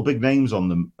some real big names on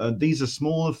them, these are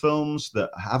smaller films that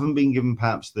haven't been given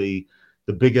perhaps the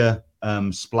bigger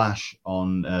splash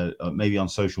on maybe on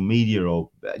social media or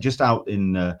just out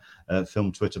in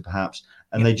film Twitter perhaps,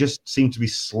 and they just seem to be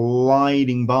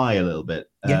sliding by a little bit,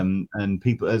 and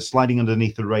people are sliding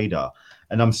underneath the radar.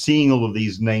 And I'm seeing all of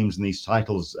these names and these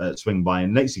titles swing by,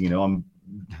 and next thing you know, I'm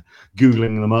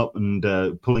googling them up and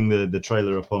pulling the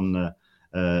trailer up on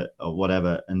or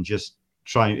whatever, and just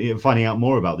finding out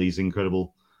more about these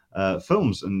incredible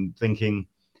films and thinking,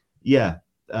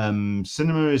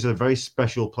 cinema is a very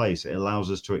special place. It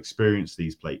allows us to experience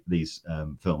these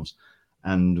films,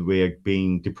 and we are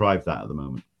being deprived that at the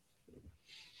moment.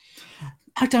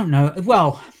 I don't know.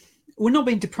 Well, we're not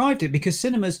being deprived of it because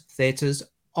cinemas, theatres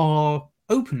are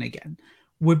open again.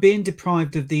 We're being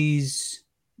deprived of these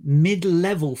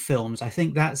mid-level films. I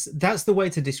think that's the way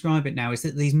to describe it now, is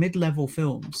that these mid-level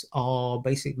films are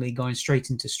basically going straight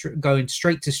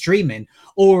to streaming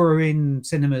or are in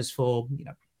cinemas for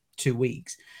 2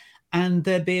 weeks, and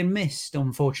they're being missed,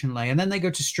 unfortunately. And then they go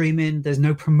to streaming. There's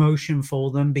no promotion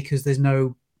for them because there's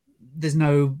no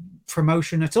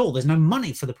promotion at all. There's no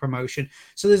money for the promotion,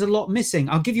 so there's a lot missing.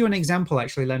 I'll give you an example,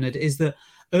 actually, Leonard. Is that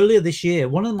earlier this year,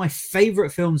 one of my favorite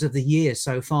films of the year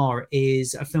so far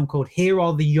is a film called Here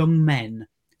Are the Young Men.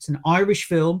 It's an Irish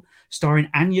film starring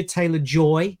Anya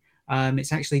Taylor-Joy.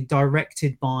 It's actually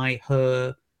directed by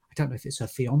her, I don't know if it's her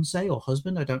fiance or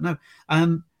husband, I don't know.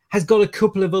 Has got a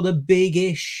couple of other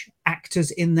big-ish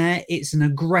actors in there. It's an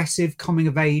aggressive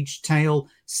coming-of-age tale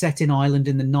set in Ireland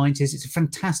in the 90s. It's a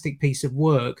fantastic piece of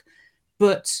work,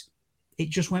 but it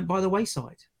just went by the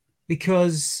wayside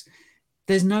because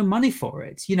there's no money for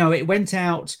it. It went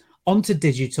out onto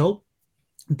digital,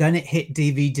 then it hit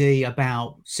DVD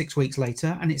about 6 weeks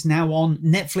later, and it's now on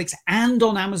Netflix and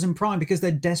on Amazon Prime because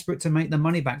they're desperate to make their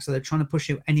money back, so they're trying to push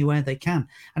it anywhere they can.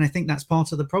 And I think that's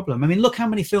part of the problem. I mean, look how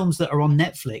many films that are on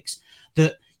Netflix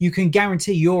that you can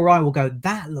guarantee your eye will go,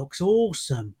 that looks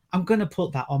awesome, I'm going to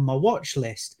put that on my watch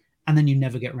list, and then you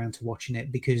never get around to watching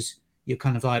it because you're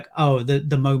kind of like, oh,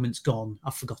 the moment's gone,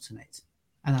 I've forgotten it.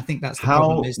 And I think that's the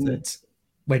problem, is that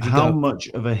how much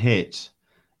of a hit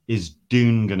is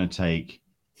Dune going to take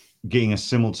getting a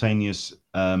simultaneous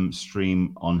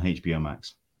stream on HBO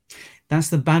Max? That's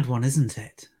the bad one, isn't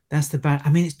it? That's the bad. I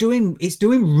mean, it's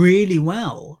doing really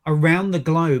well around the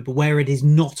globe where it is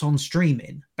not on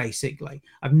streaming. Basically,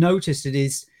 I've noticed it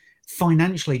is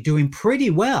financially doing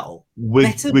pretty well.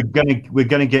 We're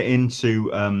gonna get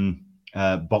into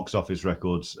box office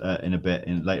records in a bit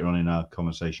later on in our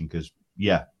conversation because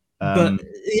but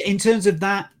in terms of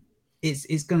that,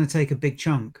 it's going to take a big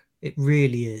chunk. It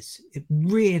really is. It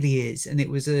really is. And it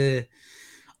was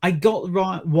I got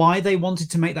right why they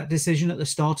wanted to make that decision at the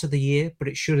start of the year, but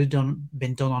it should have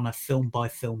been done on a film by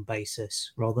film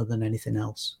basis rather than anything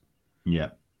else. Yeah.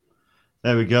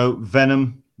 There we go.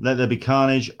 Venom, Let There Be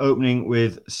Carnage, opening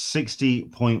with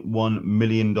 $60.1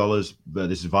 million.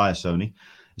 This is via Sony.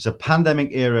 It's a pandemic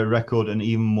era record and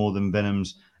even more than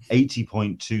Venom's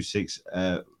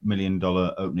 $80.26 million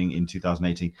opening in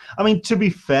 2018. I mean, to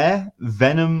be fair,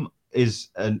 Venom is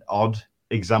an odd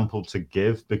example to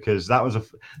give because that was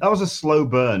a slow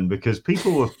burn because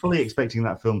people were fully expecting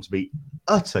that film to be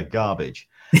utter garbage,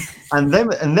 and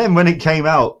then when it came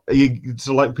out,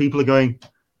 people are going,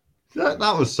 that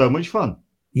was so much fun.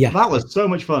 Yeah, that was so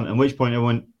much fun. At which point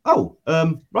everyone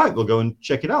went, right, we'll go and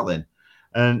check it out then.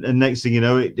 And next thing you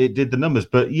know, it did the numbers.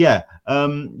 But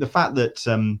the fact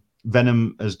that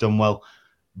Venom has done well,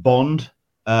 Bond,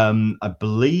 I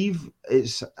believe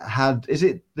is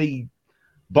it the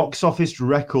box office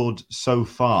record so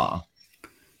far?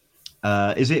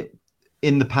 Is it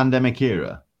in the pandemic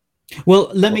era?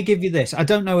 Well, let me give you this. I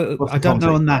don't know. I don't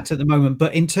know on that at the moment.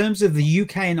 But in terms of the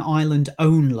UK and Ireland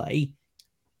only,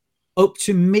 up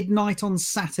to midnight on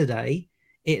Saturday,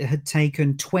 it had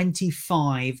taken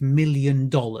 $25 million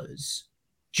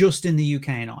just in the UK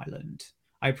and Ireland.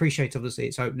 I appreciate, obviously,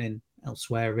 it's opening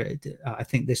elsewhere, I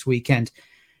think, this weekend.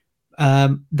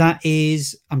 That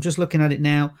is, I'm just looking at it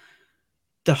now,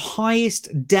 the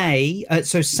highest day.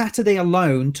 So Saturday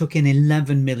alone took in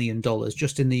 $11 million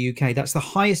just in the UK. That's the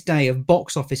highest day of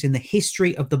box office in the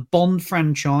history of the Bond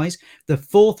franchise, the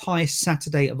fourth highest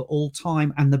Saturday of all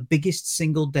time, and the biggest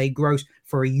single day gross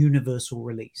for a Universal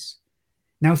release.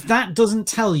 Now, if that doesn't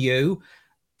tell you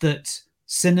that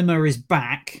cinema is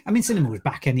back, I mean, cinema was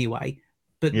back anyway,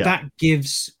 but that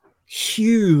gives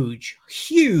huge,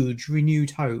 huge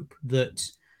renewed hope that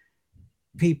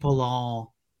people are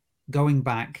going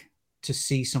back to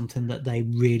see something that they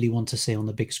really want to see on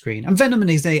the big screen. And Venom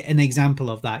is an example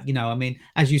of that. I mean,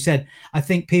 as you said, I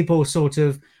think people sort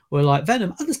of were like,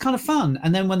 Venom, that's kind of fun.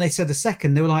 And then when they said a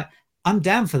second, they were like, I'm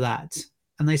down for that.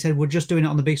 And they said, we're just doing it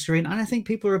on the big screen. And I think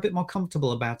people are a bit more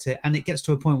comfortable about it. And it gets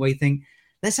to a point where you think,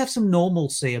 let's have some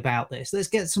normalcy about this. Let's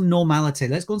get some normality.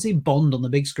 Let's go and see Bond on the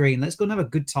big screen. Let's go and have a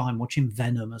good time watching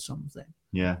Venom or something.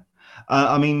 Yeah.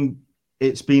 I mean,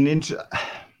 it's been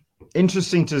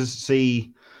interesting to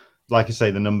see, like I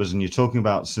say, the numbers. And you're talking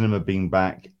about cinema being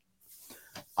back.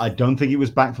 I don't think it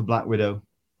was back for Black Widow.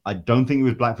 I don't think it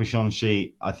was black for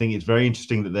Shang-Chi. I think it's very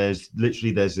interesting that there's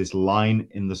this line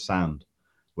in the sand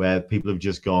where people have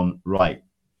just gone, right,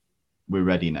 we're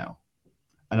ready now.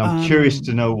 And I'm curious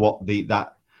to know what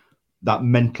that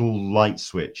mental light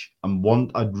switch,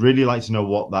 and I'd really like to know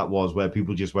what that was, where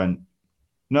people just went,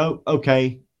 no,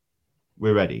 okay,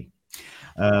 we're ready.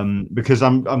 Because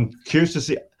I'm curious to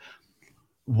see.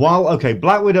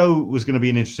 Black Widow was going to be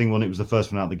an interesting one. It was the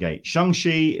first one out the gate. Shang-Chi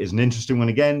is an interesting one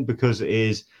again because it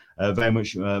is very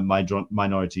much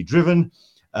minority driven.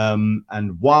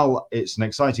 And while it's an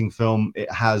exciting film, it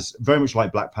has very much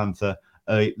like Black Panther,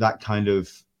 that kind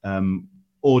of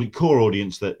core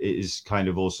audience that it is kind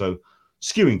of also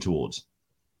skewing towards.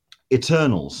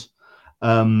 Eternals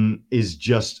is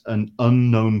just an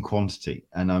unknown quantity,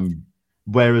 and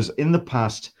whereas in the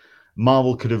past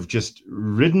Marvel could have just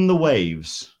ridden the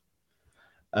waves.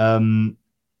 In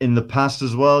the past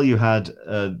as well, you had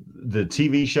the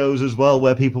TV shows as well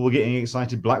where people were getting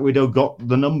excited. Black Widow got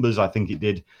the numbers, I think it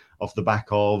did, off the back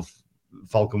of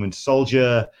Falcon Winter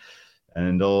Soldier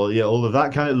and all of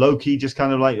that kind of. Loki just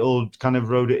kind of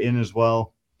rode it in as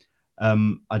well.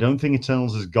 I don't think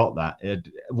Eternals has got that.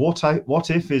 What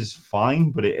If is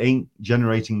fine, but it ain't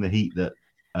generating the heat that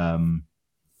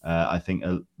I think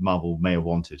Marvel may have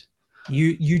wanted.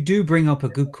 You do bring up a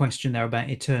good question there about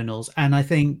Eternals, and I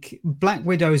think Black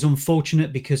Widow is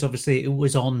unfortunate because obviously it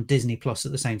was on Disney Plus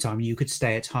at the same time. You could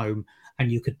stay at home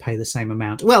and you could pay the same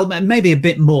amount. Well, maybe a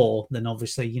bit more than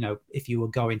obviously, if you were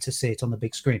going to see it on the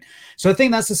big screen. So I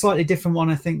think that's a slightly different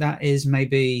one. I think that is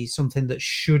maybe something that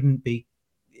shouldn't be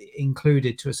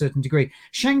included to a certain degree.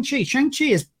 Shang-Chi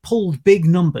has pulled big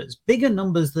numbers, bigger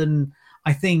numbers than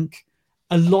I think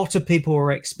a lot of people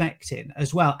were expecting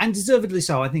as well, and deservedly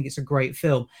so. I think it's a great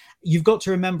film. You've got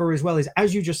to remember as well, is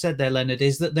as you just said there, Leonard,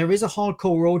 is that there is a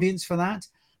hardcore audience for that,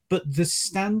 but the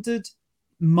standard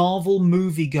Marvel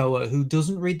moviegoer who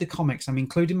doesn't read the comics, I'm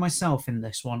including myself in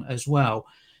this one as well,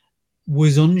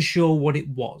 was unsure what it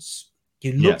was.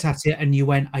 You looked at it and you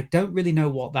went, I don't really know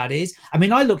what that is. I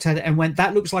mean, I looked at it and went,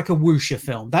 that looks like a wuxia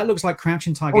film. That looks like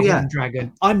Crouching Tiger, Hidden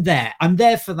Dragon. I'm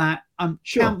there for that.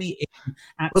 Sure. Count me in.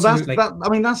 Absolutely.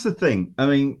 Well, that's the thing. I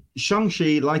mean,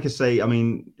 Shang-Chi, like I say, I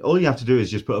mean, all you have to do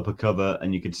is just put up a cover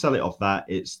and you could sell it off that.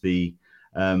 It's the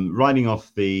riding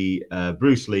off the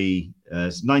Bruce Lee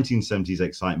 1970s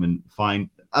excitement. Fine.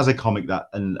 As a comic, that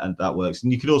and that works.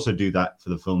 And you could also do that for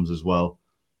the films as well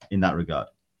in that regard.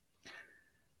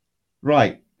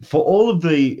 Right. For all of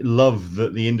the love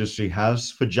that the industry has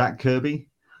for Jack Kirby,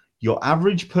 your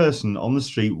average person on the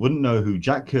street wouldn't know who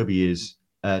Jack Kirby is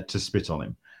to spit on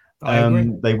him.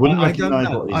 They wouldn't recognize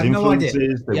what his influence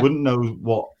is. They wouldn't know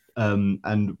what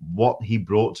and what he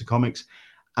brought to comics.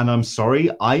 And I'm sorry,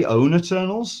 I own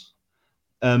Eternals,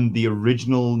 the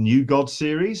original New God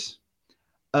series.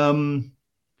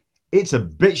 It's a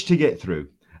bitch to get through.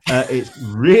 It's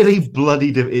really bloody.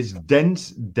 It's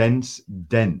dense.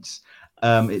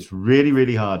 It's really,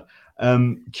 really hard.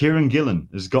 Kieran Gillen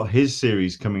has got his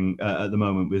series coming at the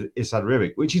moment with Issad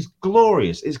Rivik, which is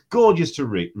glorious. It's gorgeous to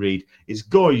read. It's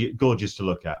gorgeous to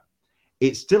look at.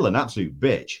 It's still an absolute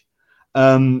bitch.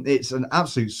 It's an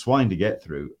absolute swine to get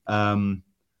through.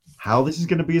 How this is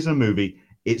going to be as a movie,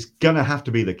 it's going to have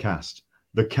to be the cast.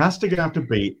 The cast are going to have to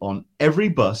be on every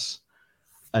bus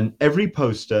and every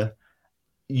poster.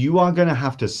 You are going to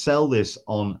have to sell this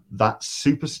on that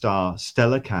superstar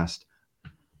stellar cast,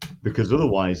 because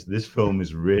otherwise this film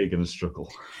is really going to struggle.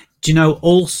 Do you know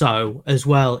also as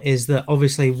well is that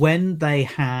obviously when they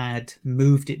had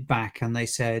moved it back and they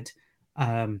said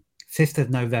 5th of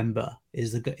November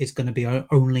it's going to be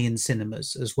only in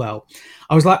cinemas as well,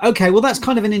 I was like, okay, well, that's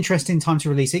kind of an interesting time to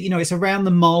release it. It's around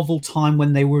the Marvel time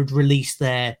when they would release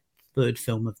their third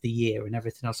film of the year and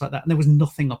everything else like that, and there was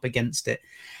nothing up against it.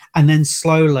 And then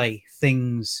slowly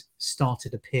things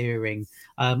started appearing.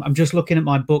 I'm just looking at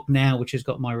my book now, which has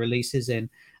got my releases in.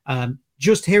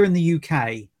 Just here in the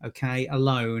UK, okay,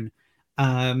 alone,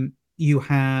 you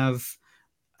have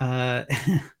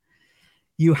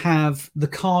you have The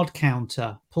Card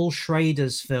Counter, Paul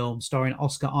Schrader's film starring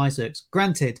Oscar Isaacs.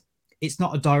 Granted, it's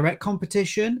not a direct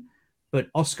competition, but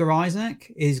Oscar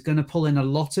Isaac is going to pull in a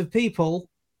lot of people.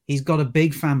 He's got a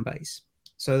big fan base.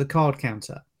 So The Card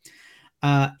Counter.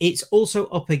 It's also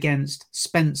up against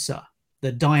Spencer,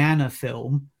 the Diana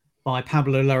film by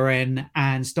Pablo Larraín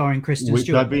and starring Kristen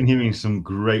Stewart. I've been hearing some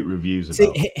great reviews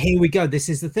about. See, here we go. This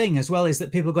is the thing as well, is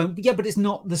that people are going, yeah, but it's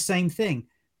not the same thing.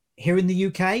 Here in the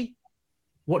UK,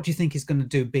 what do you think is going to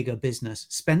do bigger business,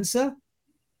 Spencer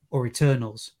or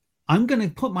Eternals? I'm going to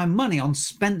put my money on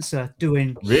Spencer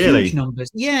doing huge numbers.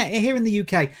 Yeah, here in the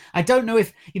UK. I don't know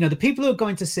if, the people who are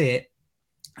going to see it,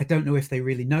 I don't know if they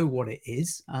really know what it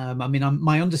is. I mean,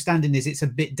 my understanding is it's a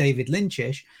bit David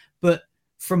Lynchish, but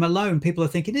from alone, people are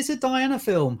thinking it's a Diana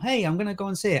film. Hey, I'm going to go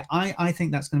and see it. I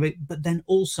think that's going to be. But then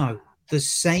also the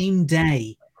same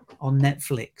day on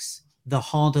Netflix, The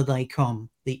Harder They Come,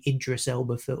 the Idris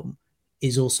Elba film,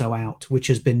 is also out, which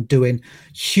has been doing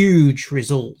huge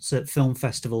results at film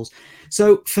festivals.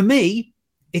 So for me,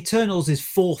 Eternals is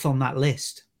fourth on that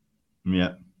list.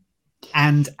 Yeah.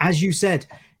 And as you said,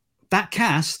 that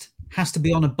cast has to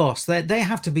be on a bus. They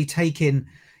have to be taking,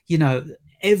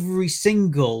 every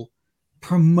single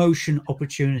promotion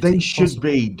opportunity. They should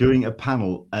be doing a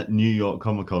panel at New York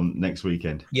Comic Con next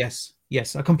weekend. Yes,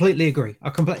 I completely agree.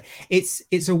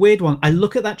 It's a weird one. I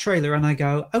look at that trailer and I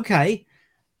go, okay,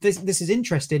 this is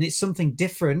interesting. It's something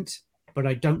different, but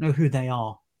I don't know who they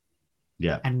are.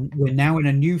 Yeah. And we're now in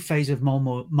a new phase of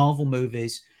Marvel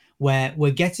movies where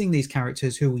we're getting these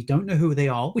characters who we don't know who they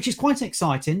are, which is quite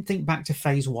exciting. Think back to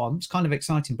phase 1. It's kind of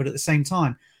exciting, but at the same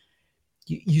time,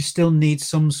 you still need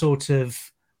some sort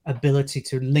of ability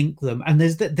to link them. And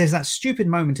there's that stupid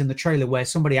moment in the trailer where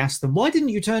somebody asks them, why didn't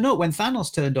you turn up when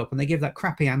Thanos turned up? And they give that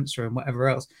crappy answer and whatever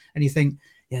else. And you think,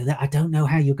 I don't know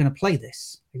how you're going to play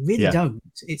this. I really don't.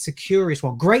 It's a curious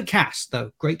one. Great cast,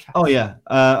 though. Great cast. Oh, yeah.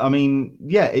 I think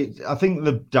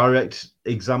the direct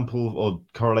example or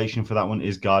correlation for that one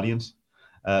is Guardians.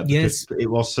 Because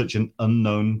it was such an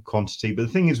unknown quantity. But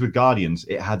the thing is with Guardians,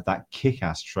 it had that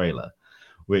kick-ass trailer,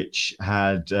 which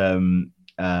had More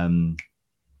Than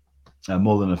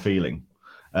a Feeling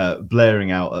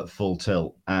blaring out at full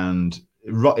tilt. And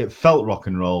it felt rock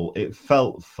and roll. It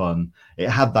felt fun. It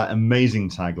had that amazing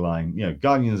tagline,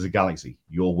 Guardians of the Galaxy,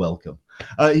 you're welcome.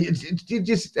 It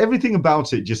just everything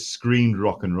about it just screamed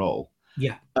rock and roll.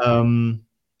 Yeah.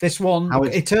 This one,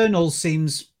 Eternals,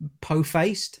 seems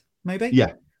po-faced, maybe.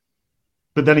 Yeah.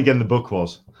 But then again, the book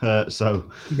was so.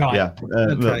 Right. Yeah.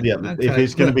 Okay. If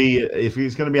it's going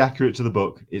to be accurate to the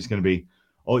book, it's going to be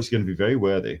very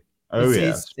worthy.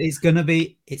 It's going to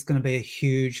be a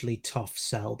hugely tough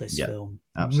sell. This film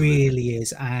absolutely. Really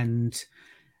is, and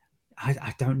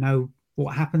I don't know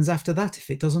what happens after that if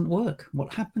it doesn't work.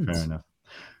 What happens? Fair enough.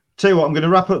 Tell you what, I'm going to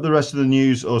wrap up the rest of the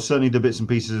news, or certainly the bits and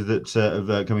pieces that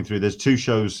are coming through. There's 2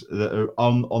 shows that are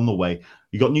on the way.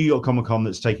 You got New York Comic Con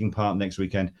that's taking part next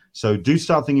weekend, so do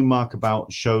start thinking, Mark,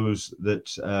 about shows that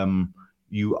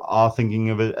you are thinking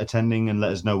of attending, and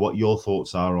let us know what your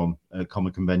thoughts are on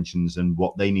comic conventions and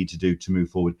what they need to do to move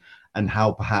forward, and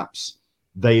how perhaps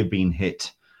they have been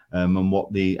hit, and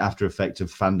what the after effect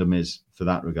of fandom is for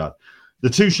that regard. The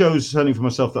 2 shows, certainly for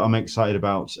myself, that I'm excited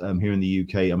about here in the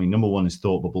UK. I mean, number one is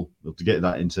Thought Bubble. We'll have to get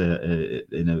that into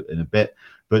in a bit,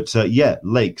 but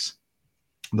Lakes,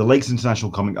 the Lakes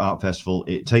International Comic Art Festival.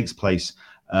 It takes place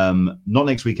not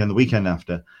next weekend, the weekend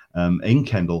after. In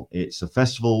Kendal. It's a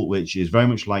festival which is very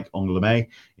much like Angoulême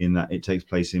in that it takes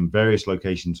place in various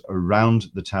locations around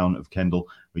the town of Kendal,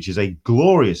 which is a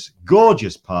glorious,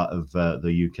 gorgeous part of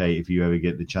the UK if you ever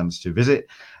get the chance to visit.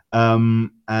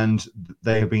 And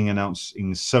they have been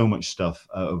announcing so much stuff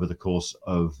over the course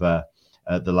of the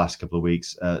last couple of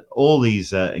weeks. All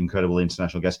these incredible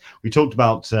international guests. We talked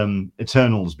about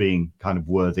Eternals being kind of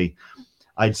worthy.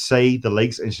 I'd say the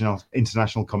Lakes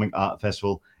International Comic Art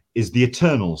Festival is the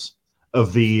Eternals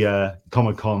of the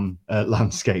Comic-Con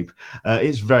landscape.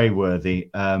 It's very worthy.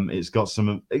 It's got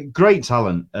some great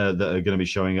talent that are going to be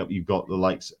showing up. You've got the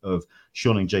likes of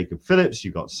Sean and Jacob Phillips.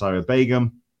 You've got Sarah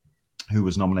Begum, who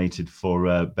was nominated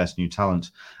for Best New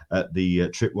Talent at the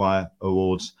Tripwire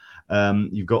Awards.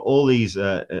 You've got all these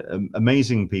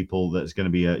amazing people that's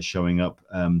going to be showing up.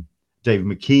 David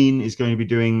McKean is going to be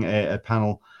doing a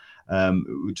panel.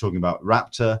 We're talking about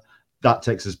Raptor. That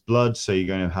Texas Blood, so you're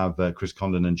going to have Chris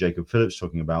Condon and Jacob Phillips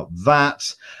talking about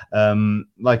that.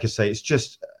 Like I say, this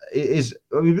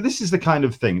is the kind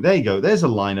of thing. There you go. There's a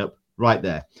lineup right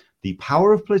there. The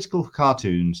power of political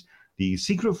cartoons, the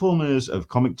secret formulas of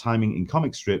comic timing in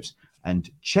comic strips,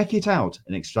 and check it out,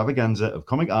 an extravaganza of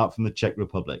comic art from the Czech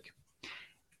Republic.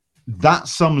 That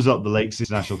sums up the Lakes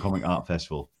International Comic Art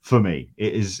Festival for me.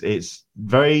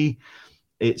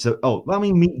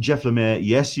 Meet Jeff Lemire.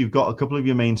 Yes, you've got a couple of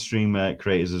your mainstream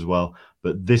creators as well,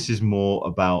 but this is more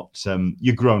about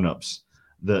your grown-ups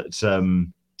that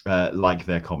like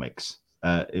their comics,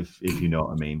 if you know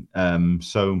what I mean.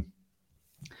 So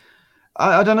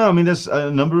I don't know. I mean, there's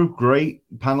a number of great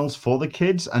panels for the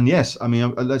kids, and yes, I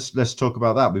mean, let's talk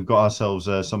about that. We've got ourselves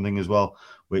something as well,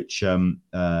 which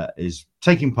is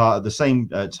taking part at the same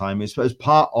time. It's as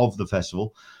part of the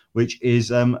festival, which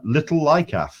is Little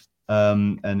Lycaf.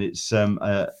 and it's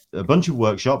a bunch of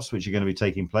workshops which are going to be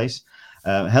taking place,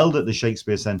 held at the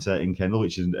Shakespeare Centre in Kendal,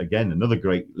 which is, again, another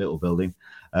great little building,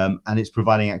 and it's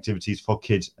providing activities for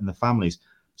kids and the families.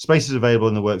 Spaces available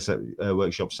in the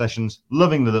workshop sessions.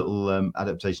 Loving the little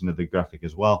adaptation of the graphic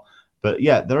as well. But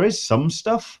yeah, there is some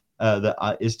stuff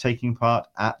that is taking part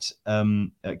at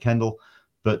Kendal.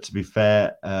 But to be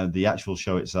fair, the actual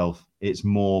show itself, it's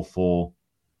more for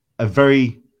a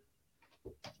very,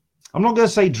 I'm not going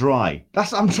to say dry.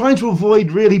 I'm trying to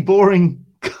avoid really boring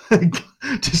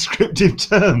descriptive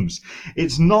terms.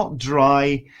 It's not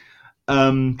dry.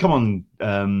 Come on,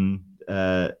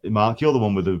 Mark, you're the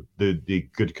one with the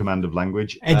good command of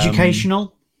language.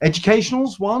 Educational.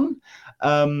 Educational's one.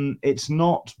 It's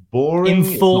not boring.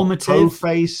 Informative. It's not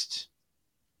pro-faced.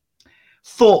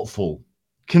 Thoughtful.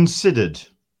 Considered.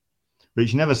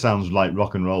 Which never sounds like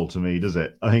rock and roll to me, does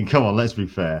it? I mean, come on, let's be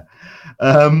fair.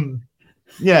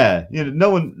 Yeah, no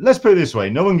one. Let's put it this way: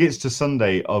 no one gets to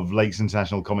Sunday of Lakes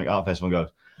International Comic Art Festival and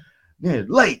goes, "Yeah,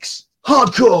 Lakes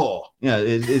hardcore." Yeah,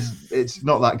 it's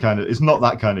not that kind of. It's not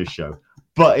that kind of show,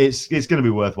 but it's going to be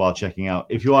worthwhile checking out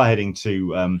if you are heading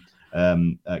to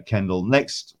Kendal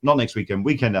not next weekend,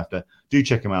 weekend after. Do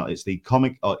check them out. It's the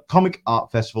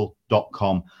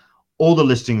comicartfestival.com. All the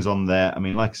listings on there. I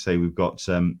mean, like I say, we've got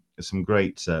some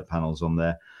great panels on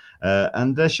there,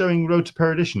 and they're showing Road to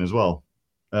Perdition as well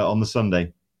on the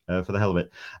Sunday for the hell of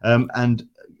it. And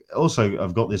also,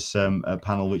 I've got this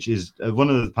panel, which is one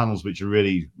of the panels which are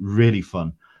really, really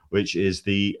fun, which is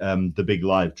the big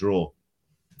live draw.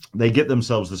 They get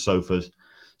themselves the sofas.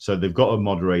 So they've got a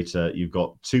moderator. You've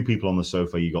got two people on the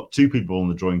sofa. You've got two people on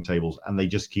the drawing tables, and they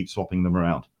just keep swapping them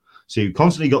around. So you've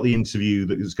constantly got the interview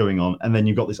that is going on, and then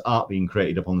you've got this art being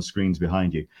created up on the screens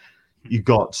behind you. You've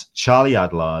got Charlie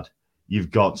Adlard. You've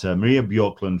got Maria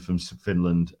Bjorklund from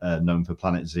Finland, known for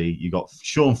Planet Z. You've got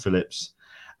Sean Phillips,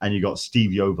 and you've got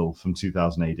Steve Yeovil from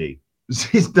 2000 AD.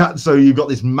 So you've got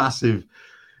this massive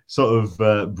sort of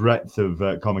breadth of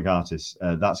comic artists.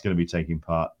 That's going to be taking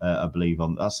part, I believe,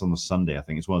 that's on the Sunday. I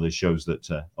think it's one of the shows that,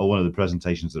 or one of the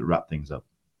presentations that wrap things up.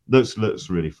 Looks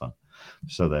really fun.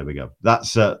 So there we go.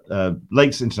 That's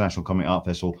Lakes International Comic Art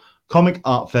Festival,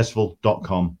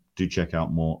 comicartfestival.com. Do check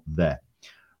out more there.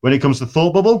 When it comes to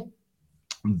Thought Bubble,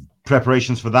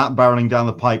 preparations for that barreling down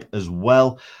the pipe as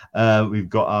well. We've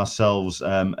got ourselves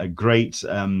a great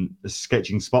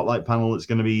sketching spotlight panel that's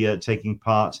going to be taking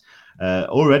part.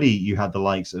 Already you had the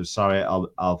likes of Sarah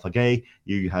Alfagay,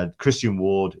 you had Christian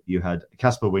Ward, you had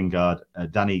Casper Wingard,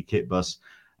 Danny Kitbus,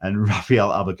 and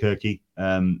Raphael Albuquerque,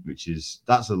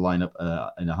 that's a lineup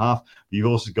and a half. You've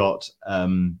also got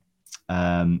I'm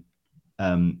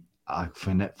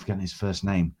forgetting his first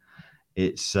name.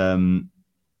 It's Alvaro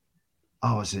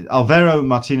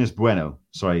Martinez Bueno.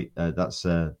 Sorry, that's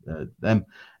them.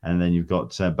 And then you've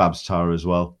got Babs Tara as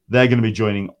well. They're going to be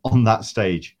joining on that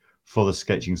stage for the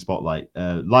sketching spotlight.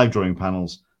 Live drawing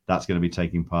panels, that's going to be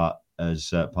taking part as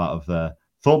part of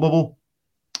Thought Bubble.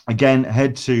 Again,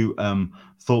 head to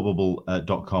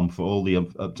thoughtbubble.com for all the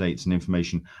updates and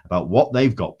information about what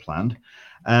they've got planned.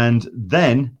 And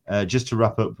then, just to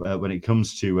wrap up, when it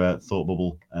comes to Thought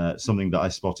Bubble, something that I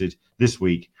spotted this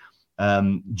week,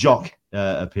 Jock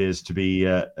appears to be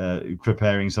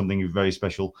preparing something very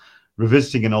special,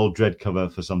 revisiting an old Dread cover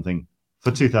for something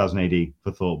for 2000 AD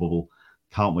for Thought Bubble.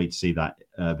 Can't wait to see that,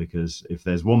 because if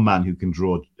there's one man who can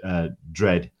draw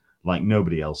Dread like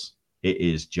nobody else, it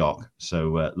is Jock.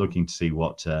 So looking to see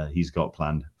what he's got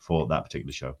planned for that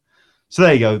particular show. So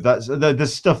there you go. That's the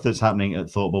stuff that's happening at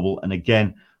Thought Bubble. And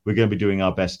again, we're going to be doing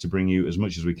our best to bring you as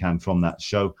much as we can from that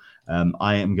show.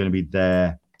 I am going to be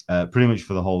there pretty much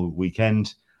for the whole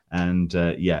weekend. And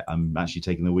I'm actually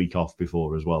taking the week off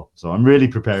before as well. So I'm really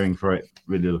preparing for it.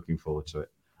 Really looking forward to it.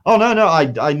 Oh, no.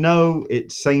 I know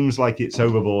it seems like it's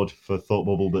overboard for Thought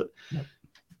Bubble, but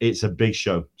it's a big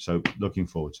show. So looking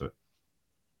forward to it.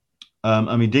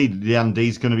 Indeed, Leanne D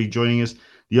is going to be joining us.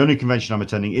 The only convention I'm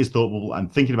attending is Thought Bubble. I'm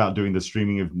thinking about doing the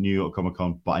streaming of New York Comic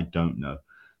Con, but I don't know.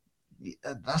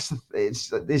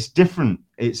 It's different.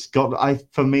 It's got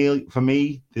for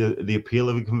me the appeal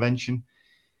of a convention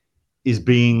is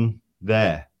being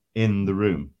there in the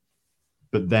room,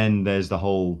 but then there's the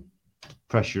whole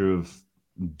pressure of,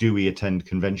 do we attend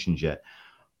conventions yet?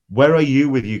 Where are you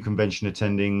with your convention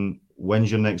attending? When's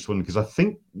your next one? Because I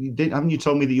think haven't you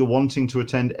told me that you're wanting to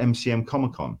attend MCM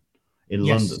Comic Con in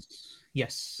London?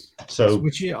 Yes. So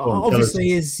which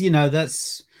obviously is,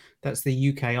 that's the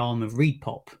UK arm of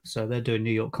ReedPop. So they're doing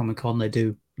New York Comic Con. They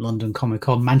do London Comic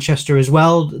Con, Manchester as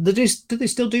well. Do they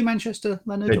still do Manchester,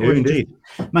 Leonard? They do indeed.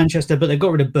 Manchester, but they've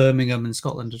got rid of Birmingham and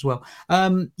Scotland as well.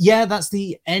 Yeah, that's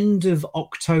the end of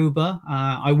October.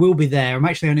 I will be there. I'm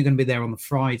actually only going to be there on the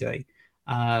Friday.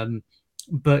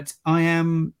 But I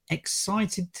am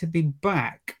excited to be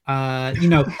back.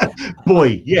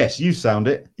 Boy, yes, you sound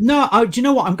it. No, do you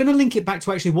know what? I'm going to link it back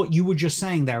to actually what you were just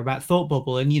saying there about Thought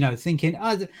Bubble, and thinking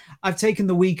I've taken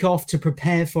the week off to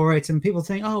prepare for it, and people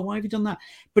think, oh, why have you done that?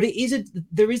 But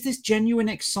there is this genuine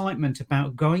excitement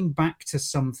about going back to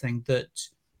something that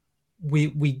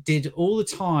we did all the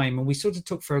time, and we sort of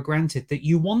took for granted, that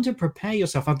you want to prepare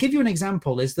yourself. I'll give you an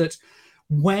example. Is that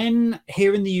when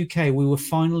here in the UK we were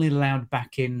finally allowed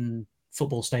back in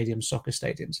football stadiums, soccer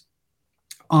stadiums,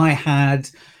 I had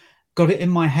got it in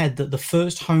my head that the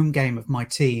first home game of my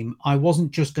team, I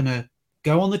wasn't just going to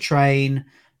go on the train,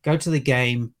 go to the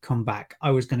game, come back.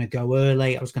 I was going to go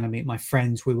early. I was going to meet my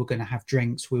friends. We were going to have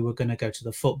drinks. We were going to go to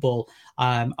the football.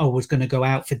 I was going to go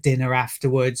out for dinner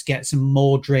afterwards, get some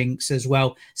more drinks as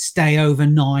well, stay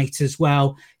overnight as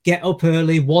well, get up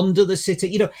early, wander the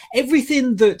city,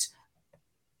 everything that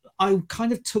I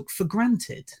kind of took for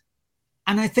granted.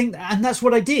 And I think, and that's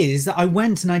what I did, is that I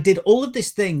went and I did all of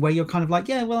this thing where you're kind of like,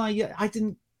 yeah, well,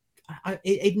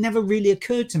 it never really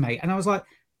occurred to me. And I was like,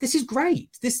 this is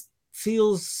great. This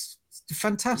feels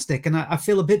fantastic. And I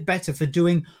feel a bit better for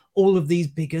doing all of these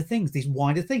bigger things, these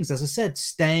wider things. As I said,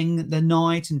 staying the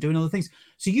night and doing other things.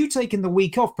 So you taking the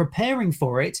week off, preparing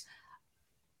for it,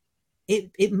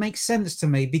 it makes sense to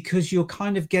me, because you're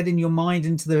kind of getting your mind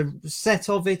into the set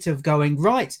of it, of going,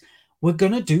 right, we're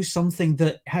going to do something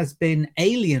that has been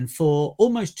alien for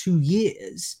almost 2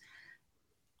 years.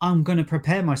 I'm going to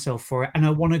prepare myself for it. And I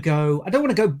don't want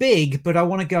to go big, but I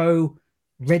want to go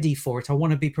ready for it. I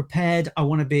want to be prepared. I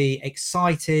want to be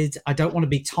excited. I don't want to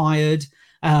be tired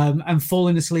and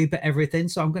falling asleep at everything.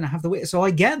 So I'm going to have the wit. So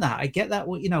I get that,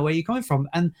 where you're coming from.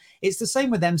 And it's the same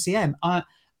with MCM.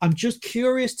 I'm just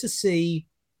curious to see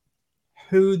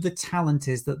who the talent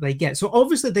is that they get. So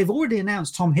obviously they've already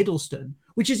announced Tom Hiddleston,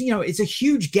 which is, it's a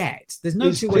huge get. There's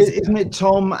no two ways. Isn't it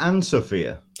Tom and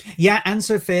Sophia? Yeah, and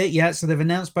Sophia. Yeah, so they've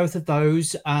announced both of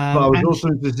those. But I was also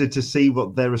interested to see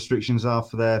what their restrictions are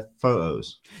for their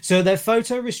photos. So their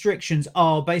photo restrictions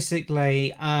are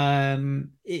basically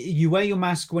you wear your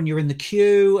mask when you're in the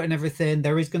queue and everything.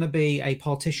 There is going to be a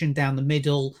partition down the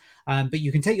middle, but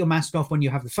you can take your mask off when you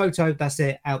have the photo. That's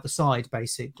it, out the side,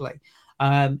 basically.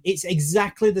 It's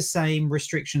exactly the same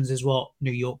restrictions as what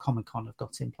New York Comic Con have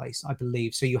got in place, I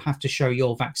believe. So you have to show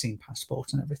your vaccine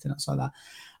passport and everything else like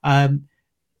that.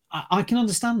 I can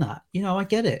understand that. I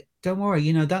get it. Don't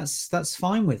worry. That's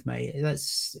fine with me.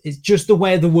 It's just the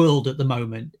way of the world at the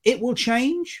moment. It will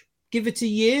change. Give it a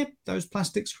year. Those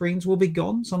plastic screens will be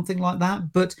gone, something like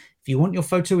that. But if you want your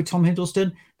photo with Tom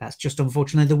Hiddleston, that's just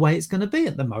unfortunately the way it's going to be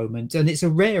at the moment. And it's a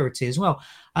rarity as well.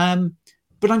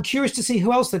 But I'm curious to see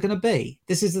who else they're going to be.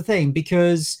 This is the thing,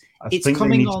 because it's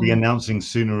coming they need to be announcing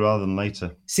sooner rather than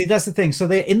later. See, that's the thing. So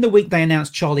in the week they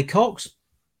announced Charlie Cox.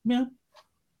 Yeah,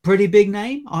 pretty big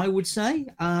name, I would say.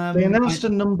 They announced a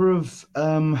number of.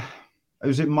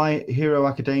 Was it My Hero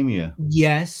Academia?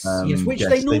 Yes, yes. Which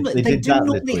they normally they do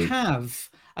normally have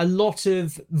a lot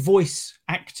of voice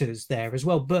actors there as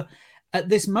well, but at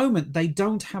this moment they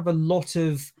don't have a lot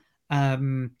of.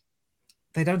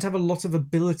 They don't have a lot of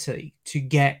ability to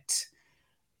get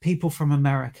people from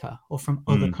America or from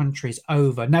other countries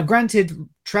over. Now, granted,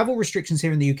 travel restrictions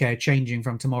here in the UK are changing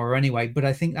from tomorrow anyway, but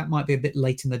I think that might be a bit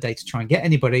late in the day to try and get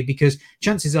anybody, because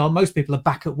chances are most people are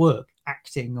back at work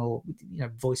acting or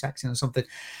voice acting or something.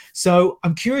 So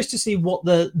I'm curious to see what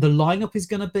the lineup is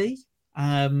going to be,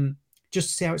 just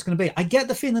to see how it's going to be. I get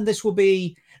the feeling this will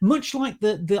be much like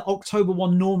the October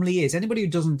one normally is. Anybody who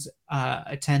doesn't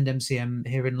attend MCM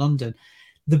here in London,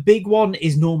 the big one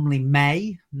is normally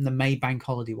May, and the May bank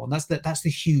holiday one. That's the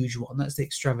huge one. That's the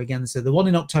extravaganza. The one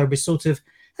in October is sort of,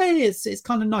 hey, it's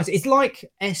kind of nice. It's like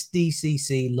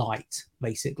SDCC light,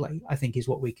 basically, I think is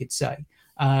what we could say.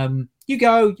 You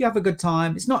go, you have a good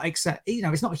time. It's not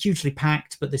it's not hugely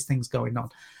packed, but this thing's going on.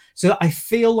 So I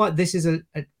feel like this is a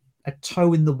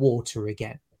toe in the water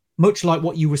again. Much like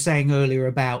what you were saying earlier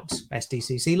about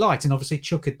SDCC Light. And obviously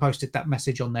Chuck had posted that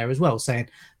message on there as well, saying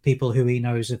people who he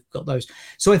knows have got those.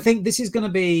 So I think this is going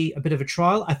to be a bit of a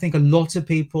trial. I think a lot of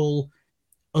people,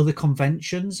 other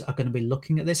conventions are going to be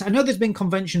looking at this. I know there's been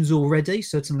conventions already,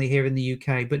 certainly here in the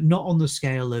UK, but not on the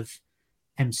scale of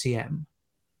MCM.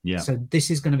 Yeah. So this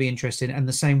is going to be interesting. And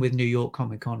the same with New York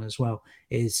Comic Con as well,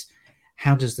 is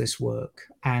how does this work?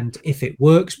 And if it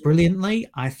works brilliantly,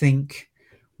 I think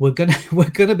we're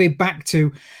gonna be back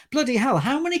to bloody hell.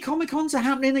 How many Comic Cons are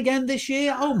happening again this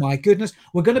year? Oh my goodness,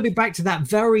 we're going to be back to that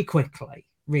very quickly.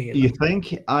 Really? You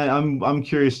think? I'm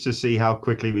curious to see how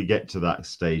quickly we get to that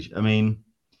stage. I mean,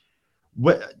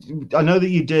 I know that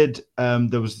you did.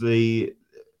 There was the.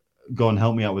 Go on,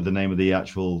 help me out with the name of the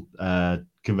actual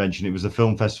convention. It was the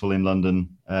film festival in London,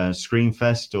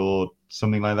 Screenfest or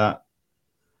something like that.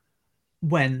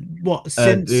 When? What?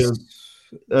 Since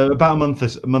about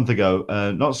a month ago.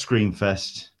 Not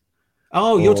Screenfest.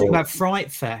 Oh, you're talking about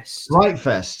Fright Fest. Fright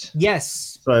Fest.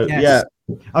 Yes. So yes.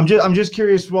 yeah, I'm just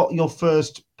curious what your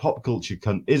first pop culture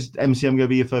is. MCM going to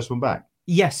be your first one back?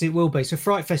 Yes, it will be. So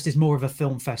Fright Fest is more of a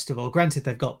film festival. Granted,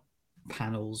 they've got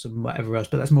panels and whatever else,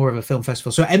 but that's more of a film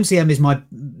festival. So MCM is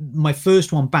my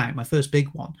first one back, my first big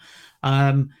one.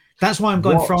 That's why I'm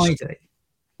going Friday.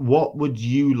 What would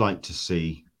you like to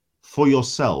see for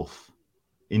yourself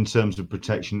in terms of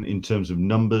protection, in terms of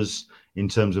numbers, in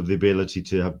terms of the ability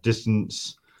to have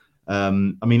distance? I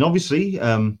mean, obviously,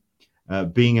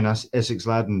 being an Essex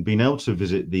lad and being able to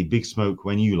visit the Big Smoke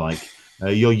when you like,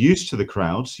 you're used to the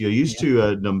crowds, you're used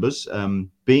to numbers,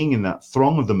 being in that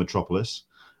throng of the metropolis.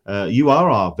 You are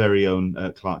our very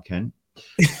own Clark Kent.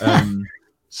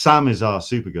 Sam is our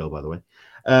Supergirl, by the way.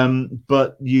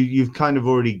 But you've kind of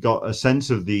already got a sense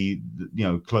of the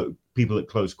people at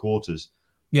close quarters.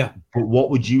 Yeah. But what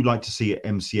would you like to see at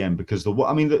MCM? Because the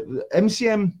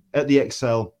MCM at the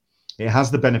Excel, it has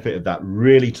the benefit of that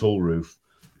really tall roof,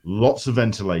 lots of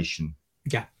ventilation.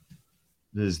 Yeah.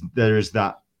 There is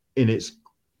that in its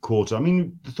quarter. I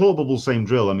mean, the Thought Bubble, same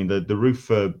drill. I mean, the roof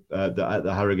for at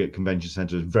the Harrogate Convention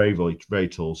Centre is very, very, very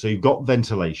tall. So you've got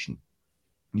ventilation,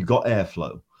 you've got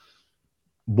airflow.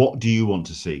 What do you want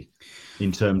to see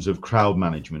in terms of crowd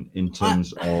management, in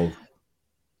terms of...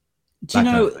 Do you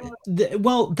know,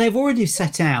 well, they've already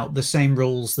set out the same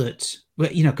rules that,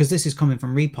 because this is coming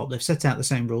from Repop, they've set out the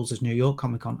same rules as New York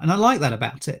Comic Con. And I like that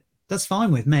about it. That's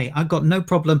fine with me. I've got no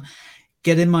problem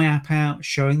getting my app out,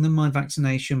 showing them my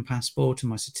vaccination passport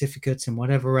and my certificates and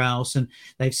whatever else. And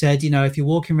they've said, if you're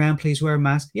walking around, please wear a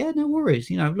mask. Yeah, no worries.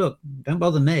 Look, don't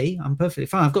bother me. I'm perfectly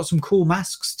fine. I've got some cool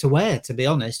masks to wear, to be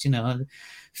honest. I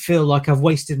feel like I've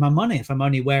wasted my money if I'm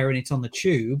only wearing it on the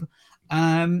tube.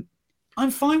 I'm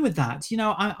fine with that.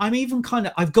 I'm even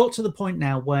I've got to the point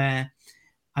now where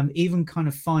I'm even kind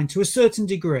of fine to a certain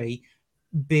degree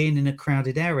being in a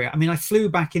crowded area. I mean, I flew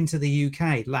back into the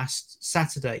UK last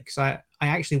Saturday because I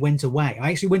actually went away.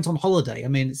 I actually went on holiday. I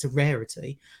mean, it's a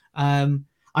rarity. I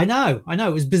know.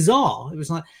 It was bizarre. It was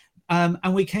like,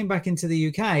 and we came back into the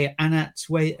UK, and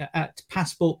at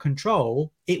passport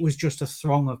control, it was just a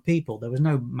throng of people. There was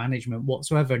no management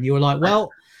whatsoever. And you were like,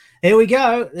 well, here we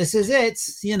go. This is it.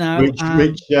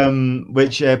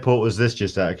 Which airport was this?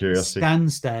 Just out of curiosity.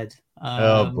 Stansted.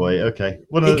 Oh boy. Okay.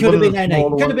 It could have been any.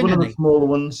 Could have been any. The smaller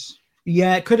ones.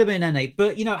 Yeah, it could have been any.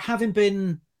 But having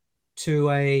been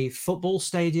to a football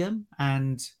stadium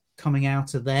and coming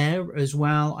out of there as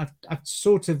well, I've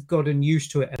sort of gotten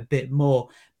used to it a bit more.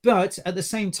 But at the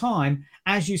same time,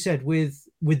 as you said, with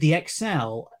the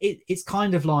Excel, it's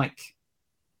kind of like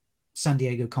San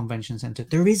Diego Convention Center.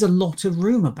 There is a lot of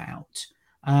room about,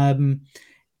 and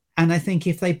I think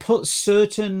if they put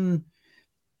certain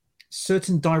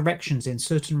directions in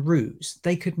certain routes,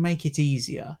 they could make it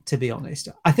easier, to be honest.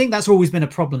 I think that's always been a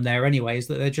problem there anyway, is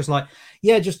that they're just like,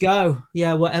 yeah, just go,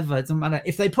 yeah, whatever, it doesn't matter.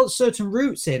 If they put certain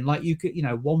routes in, like you could,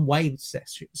 one-way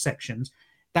sections,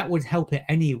 that would help it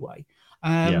anyway.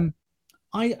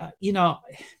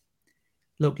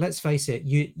 Look, let's face it,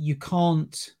 you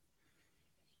can't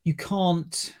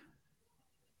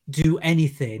do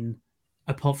anything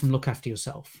apart from look after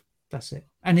yourself. That's it.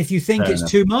 And if you think it's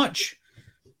too much,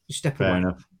 you step away.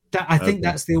 Enough. I think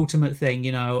that's the ultimate thing.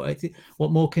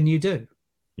 What more can you do?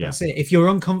 Yeah. That's it. If you're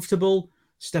uncomfortable,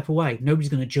 step away. Nobody's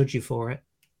going to judge you for it.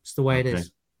 It's the way it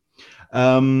is.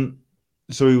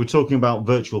 So we were talking about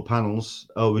virtual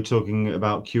panels. We're talking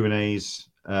about Q&As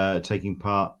taking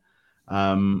part.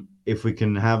 If we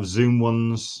can have Zoom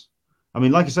ones. I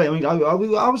mean, like I say, I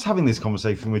was having this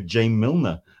conversation with Jane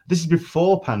Milner. This is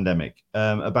before pandemic,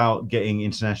 about getting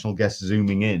international guests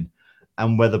Zooming in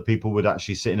and whether people would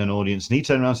actually sit in an audience. And he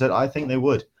turned around and said, I think they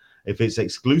would. If it's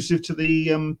exclusive to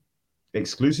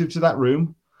that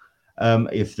room,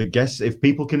 if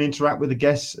people can interact with the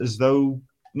guests as though,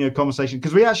 conversation.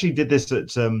 Because we actually did this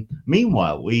at,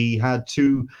 meanwhile, we had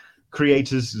two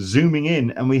creators Zooming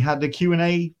in and we had the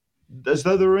Q&A as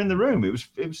though they were in the room.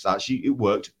 It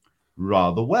worked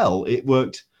rather well. It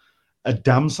worked a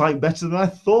damn sight better than I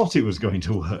thought it was going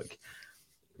to work.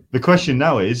 The question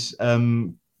now is,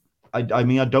 I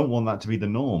don't want that to be the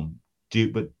norm.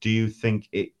 Do you think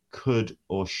it could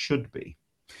or should be?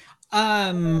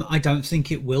 I don't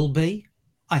think it will be.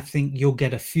 I think you'll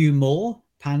get a few more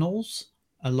panels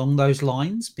along those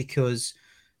lines because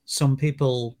some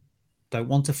people don't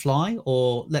want to fly,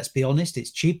 or let's be honest,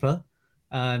 it's cheaper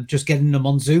just getting them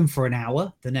on Zoom for an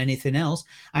hour than anything else.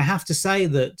 I have to say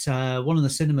that one of the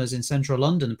cinemas in central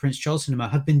London, the Prince Charles Cinema,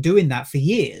 have been doing that for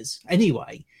years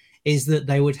anyway, is that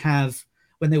they would have,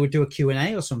 when they would do a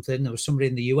Q&A or something, there was somebody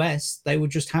in the US, they would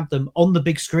just have them on the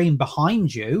big screen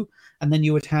behind you, and then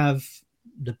you would have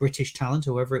the British talent,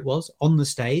 whoever it was, on the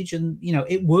stage, and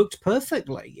it worked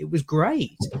perfectly. It was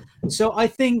great. So I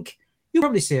think you'll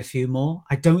probably see a few more.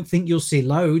 I don't think you'll see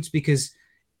loads because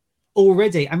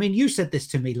already, I mean, you said this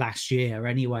to me last year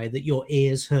anyway, that your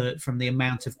ears hurt from the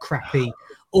amount of crappy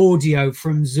audio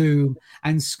from Zoom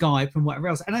and Skype and whatever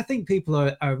else. And I think people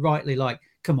are rightly like,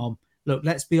 come on, look,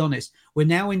 let's be honest. We're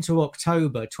now into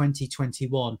October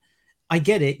 2021. I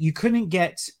get it. You couldn't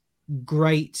get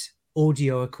great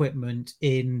audio equipment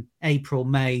in April,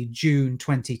 May, June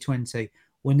 2020.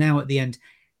 We're now at the end.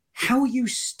 How are you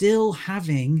still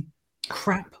having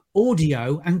crap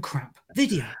audio and crap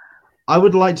video? I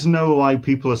would like to know why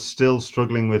people are still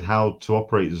struggling with how to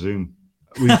operate Zoom.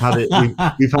 We've had it.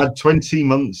 We've had 20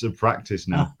 months of practice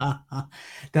now.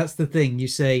 That's the thing, you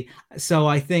see. So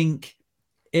I think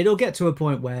it'll get to a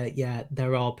point where, yeah,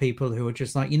 there are people who are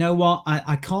just like, you know what,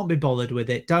 I can't be bothered with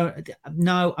it.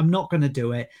 No, I'm not going to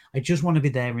do it. I just want to be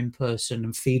there in person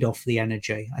and feed off the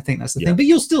energy. I think that's the thing. But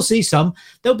you'll still see some.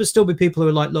 There'll still be people who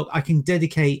are like, look, I can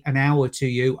dedicate an hour to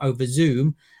you over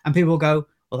Zoom, and people will go,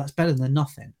 well, that's better than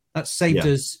nothing. That saved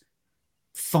us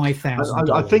 $5,000.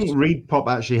 I think ReadPop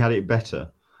actually had it better.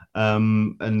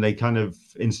 And they kind of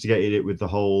instigated it with the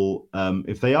whole,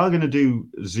 if they are going to do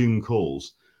Zoom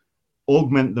calls,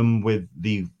 augment them with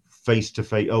the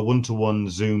face-to-face or one-to-one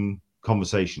Zoom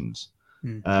conversations.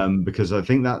 Because I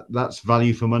think that's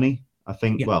value for money. I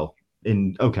think, let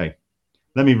me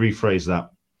rephrase that.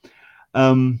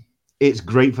 It's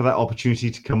great for that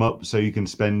opportunity to come up so you can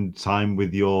spend time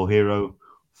with your hero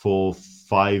for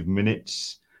 5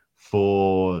 minutes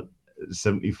for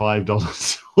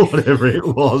 $75 or whatever it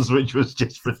was, which was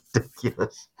just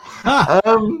ridiculous.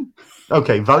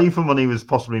 Okay, value for money was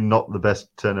possibly not the best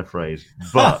turn of phrase,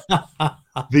 but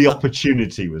the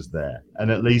opportunity was there, and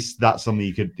at least that's something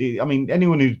you could. I mean,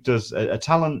 anyone who does a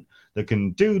talent that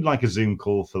can do like a Zoom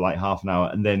call for like half an hour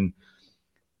and then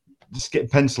just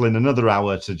pencil in another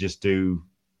hour to just do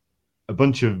a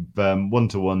bunch of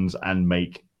one-to-ones and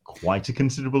make quite a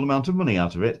considerable amount of money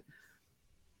out of it.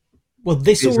 Well,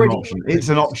 this it's already an option. It's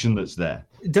an option that's there.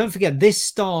 Don't forget,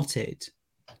 this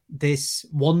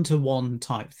one-to-one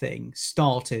type thing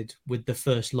started with the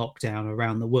first lockdown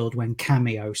around the world when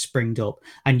Cameo springed up,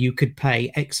 and you could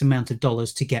pay X amount of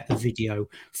dollars to get a video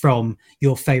from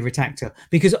your favorite actor,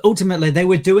 because ultimately they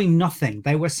were doing nothing.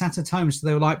 They were sat at home, so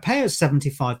they were like, pay us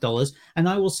 $75 and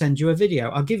I will send you a video.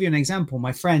 I'll give you an example.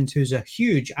 My friend, who's a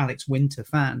huge Alex Winter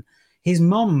fan, his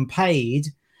mom paid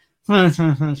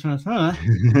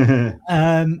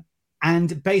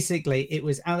and basically it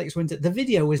was Alex Winter. The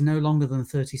video was no longer than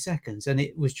 30 seconds, and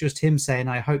it was just him saying,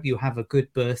 I hope you have a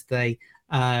good birthday.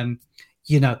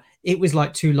 It was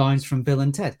like 2 lines from Bill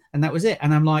and Ted, and that was it.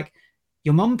 And I'm like,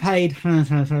 your mom paid for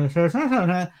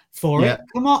it.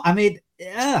 Come on. I mean,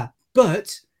 yeah.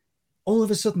 But all of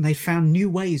a sudden they found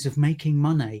new ways of making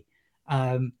money.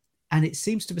 And it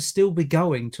seems to still be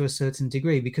going to a certain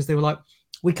degree, because they were like,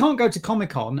 we can't go to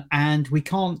Comic-Con and we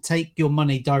can't take your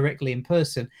money directly in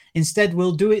person. Instead,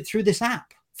 we'll do it through this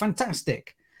app.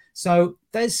 Fantastic. So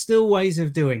there's still ways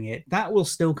of doing it. That will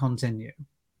still continue.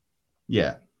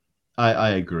 Yeah, I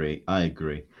agree. I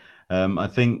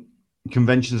think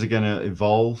conventions are going to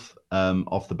evolve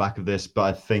off the back of this.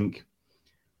 But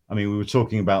we were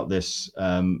talking about this,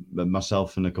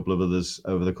 myself and a couple of others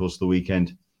over the course of the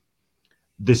weekend.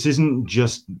 This isn't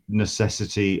just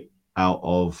necessity out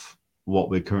of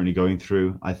what we're currently going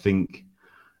through. I think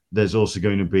there's also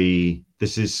going to be,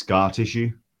 this is scar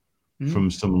tissue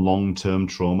from some long-term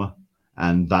trauma,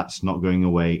 and that's not going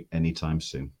away anytime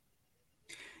soon.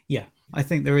 Yeah, I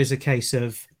think there is a case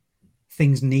of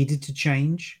things needed to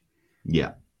change.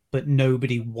 Yeah. But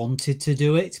nobody wanted to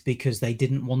do it because they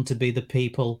didn't want to be the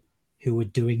people who were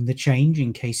doing the change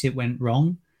in case it went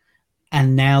wrong.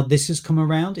 And now this has come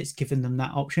around. It's given them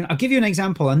that option. I'll give you an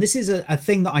example. And this is a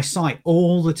thing that I cite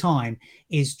all the time,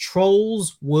 is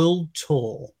Trolls World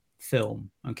Tour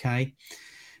film. Okay.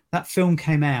 That film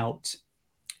came out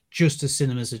just as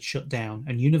cinemas had shut down,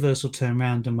 and Universal turned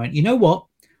around and went, you know what?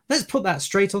 Let's put that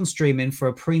straight on streaming for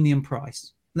a premium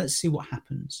price. Let's see what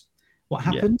happens. What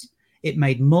happened? Yeah. It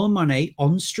made more money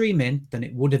on streaming than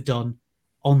it would have done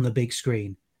on the big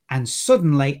screen. And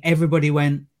suddenly everybody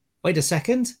went, wait a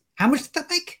second, how much did that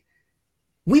make?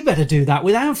 We better do that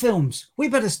with our films. We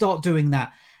better start doing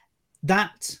that.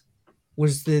 That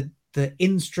was the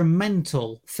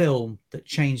instrumental film that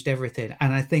changed everything.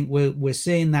 And I think we're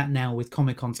seeing that now with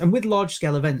Comic-Cons and with large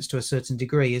scale events to a certain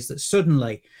degree, is that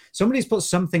suddenly somebody's put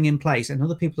something in place and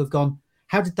other people have gone,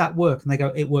 how did that work? And they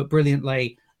go, it worked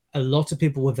brilliantly. A lot of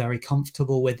people were very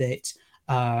comfortable with it.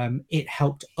 It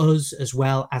helped us as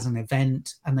well as an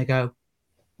event. And they go,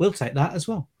 we'll take that as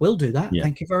well. We'll do that. Yeah.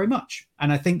 Thank you very much.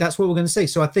 And I think that's what we're going to see.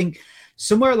 So I think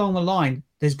somewhere along the line,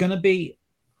 there's going to be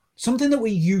something that we're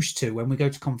used to when we go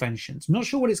to conventions. I'm not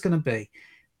sure what it's going to be.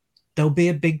 There'll be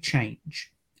a big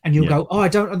change. And you'll go, oh, I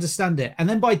don't understand it. And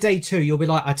then by day 2, you'll be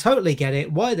like, I totally get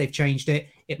it. Why they've changed it.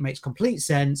 It makes complete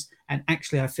sense. And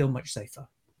actually, I feel much safer.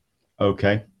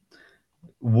 Okay.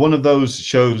 One of those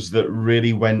shows that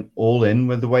really went all in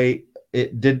with the way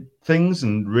it did things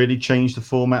and really changed the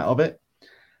format of it.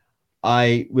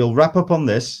 I will wrap up on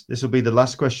this. This will be the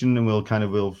last question, and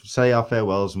we'll say our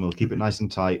farewells and we'll keep it nice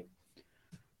and tight.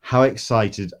 How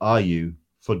excited are you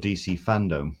for DC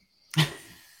Fandom?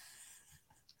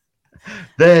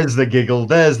 There's the giggle.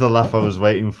 There's the laugh I was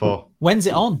waiting for. When's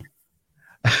it on?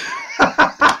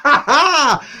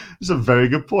 It's a very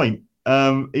good point.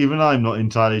 Even I'm not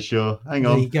entirely sure. Hang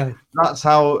on. There you go. That's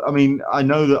how. I mean, I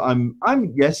know that I'm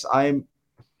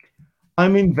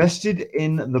invested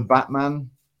in the Batman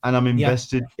and I'm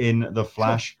invested in the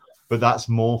Flash, but that's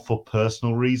more for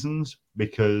personal reasons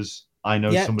because I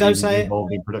know somebody who's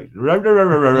involved in production.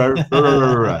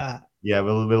 Yeah,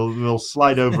 we'll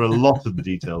slide over a lot of the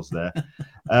details there.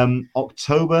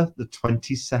 October the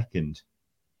 22nd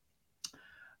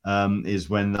is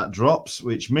when that drops,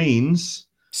 which means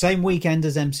same weekend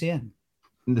as MCM.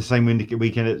 The same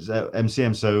weekend as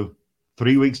MCM, so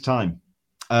 3 weeks time.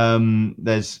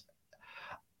 There's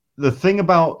the thing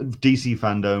about DC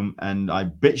Fandom, and I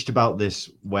bitched about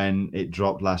this when it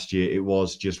dropped last year. It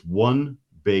was just one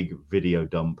big video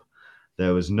dump.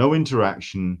 There was no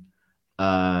interaction.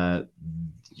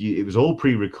 It was all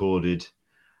pre-recorded.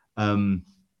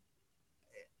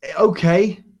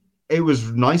 Okay, it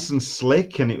was nice and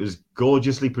slick, and it was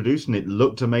gorgeously produced, and it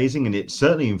looked amazing, and it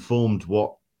certainly informed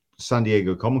what San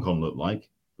Diego Comic-Con looked like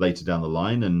later down the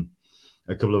line, and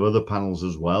a couple of other panels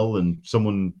as well. And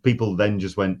people then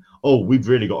just went, oh, we've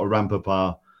really got to ramp up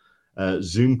our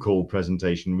Zoom call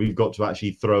presentation. We've got to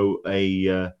actually throw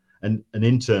an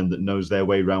intern that knows their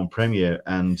way around Premiere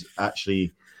and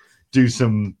actually do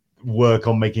some work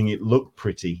on making it look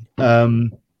pretty.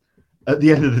 At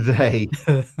the end of the day,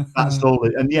 that's all.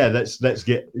 And let's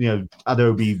get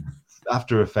Adobe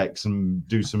After Effects and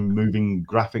do some moving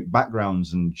graphic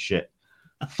backgrounds and shit.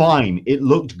 Fine, it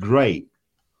looked great,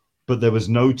 but there was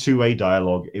no two-way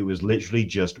dialogue. It was literally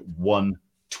just one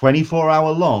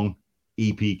 24-hour long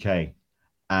EPK,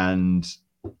 and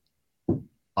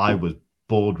I was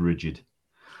bored rigid.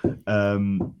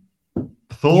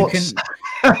 Thoughts?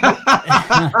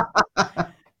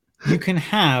 You can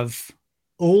have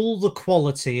all the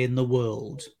quality in the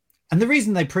world. And the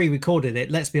reason they pre-recorded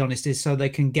it, let's be honest, is so they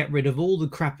can get rid of all the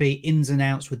crappy ins and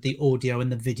outs with the audio and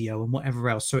the video and whatever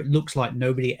else. So it looks like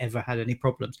nobody ever had any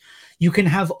problems. You can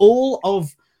have all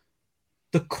of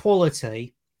the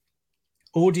quality,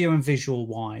 audio and visual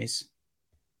wise,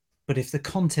 but if the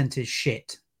content is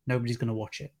shit, nobody's going to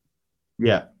watch it.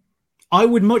 Yeah. I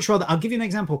would much rather, I'll give you an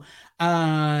example.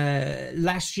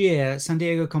 Last year, San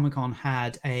Diego Comic-Con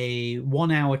had a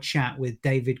 1-hour chat with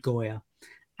David Goyer,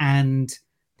 and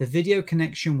the video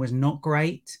connection was not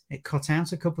great. It cut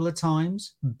out a couple of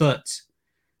times, but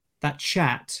that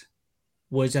chat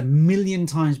was 1,000,000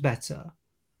 times better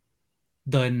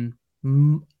than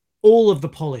all of the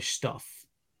polished stuff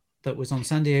that was on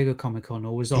San Diego Comic-Con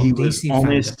or was on DC. He was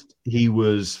honest. He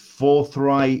was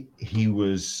forthright. He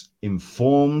was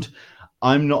informed.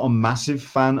 I'm not a massive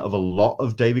fan of a lot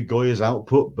of David Goyer's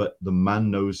output, but the man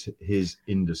knows his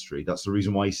industry. That's the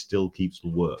reason why he still keeps the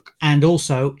work. And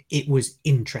also, it was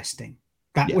interesting.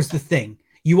 That was the thing.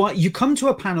 You come to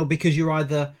a panel because you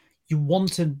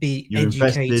want to be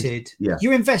educated.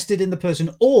 You're invested in the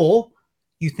person, or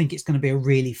you think it's going to be a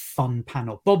really fun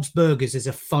panel. Bob's Burgers is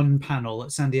a fun panel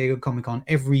at San Diego Comic-Con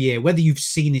every year. Whether you've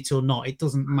seen it or not, it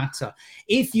doesn't matter.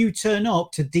 If you turn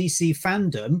up to DC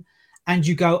Fandom and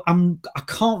you go, I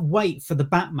can't wait for the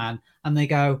Batman. And they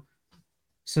go,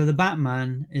 so the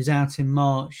Batman is out in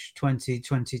March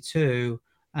 2022.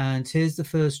 And here's the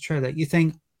first trailer. You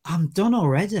think, I'm done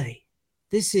already.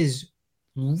 This is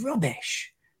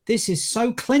rubbish. This is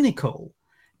so clinical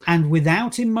and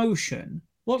without emotion.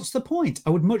 What's the point? I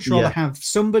would much rather have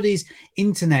somebody's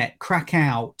internet crack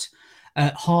out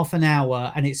half an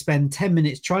hour and it spend 10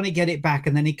 minutes trying to get it back,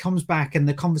 and then he comes back and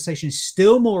the conversation is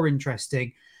still more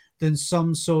interesting than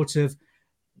some sort of,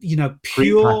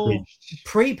 pure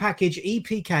pre-packaged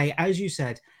EPK, as you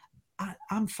said,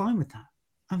 I'm fine with that.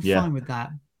 I'm fine with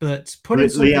that. But putting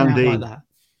something out like that.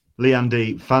 Leanne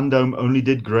D, fandom only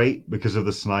did great because of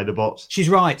the Snyder bots. She's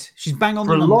right. She's bang on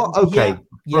for the a lot. Okay,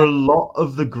 yeah. For a lot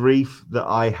of the grief that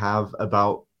I have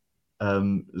about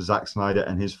Zack Snyder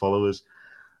and his followers,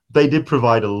 they did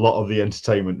provide a lot of the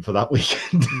entertainment for that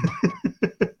weekend.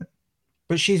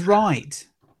 But she's right.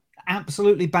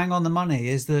 Absolutely bang on the money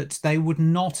is that they would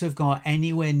not have got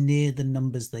anywhere near the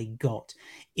numbers they got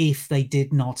if they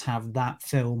did not have that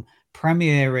film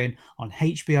premiering on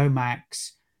HBO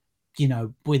Max,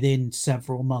 within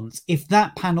several months. If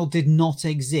that panel did not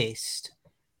exist,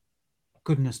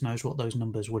 goodness knows what those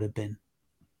numbers would have been.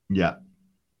 Yeah.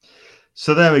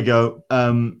 So there we go.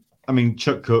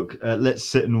 Chuck Cook, let's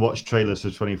sit and watch trailers for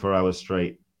 24 hours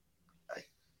straight.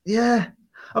 Yeah.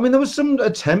 There was some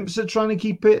attempts at trying to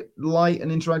keep it light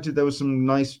and interactive. There was some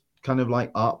nice kind of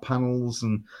like art panels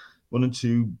and one or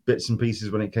two bits and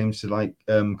pieces when it came to like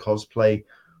cosplay,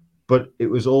 but it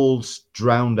was all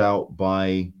drowned out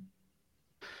by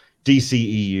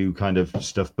DCEU kind of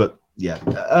stuff. But yeah,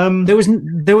 there was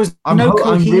no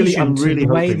cohesion to the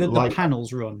way that the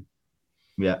panels run.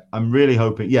 Yeah, I'm really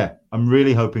hoping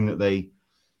that they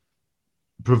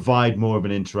provide more of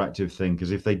an interactive thing,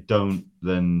 because if they don't,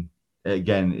 then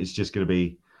again, it's just going to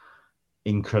be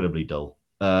incredibly dull.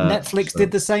 Netflix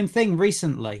did the same thing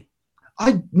recently.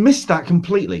 I missed that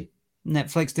completely.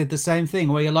 Netflix did the same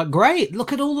thing where you're like, great,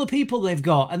 look at all the people they've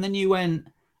got. And then you went,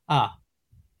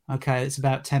 okay, it's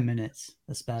about 10 minutes.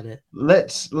 That's about it.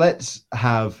 Let's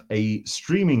have a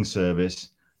streaming service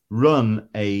run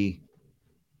a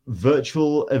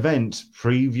virtual event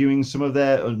previewing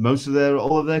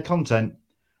all of their content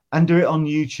and do it on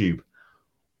YouTube.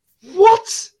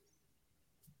 What?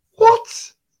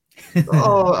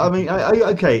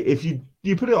 Okay, if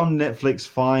you put it on Netflix,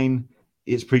 fine,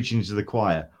 it's preaching to the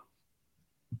choir.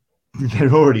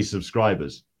 They're already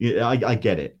subscribers. Yeah, I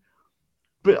get it.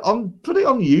 But put it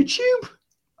on YouTube?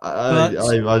 I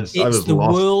was lost.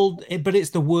 It's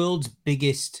the world's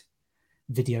biggest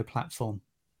video platform.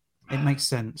 It makes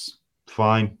sense.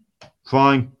 Fine.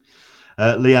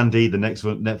 Leanne D, the next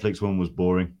one, Netflix one was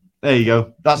boring. There you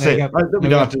go. That's it. We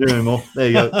don't have to do anymore. There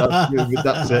you go.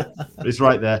 That's it. It's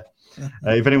right there.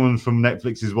 If anyone from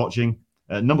Netflix is watching,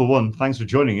 number one, thanks for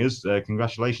joining us.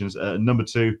 Congratulations. Number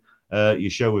two,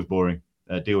 your show was boring.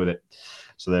 Deal with it.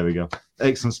 So there we go.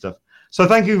 Excellent stuff. So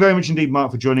thank you very much indeed,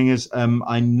 Mark, for joining us.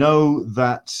 I know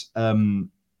that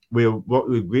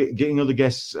we're getting other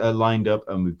guests lined up,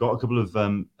 and we've got a couple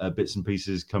of bits and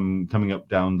pieces coming up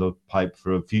down the pipe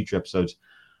for future episodes.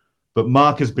 But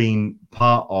Mark has been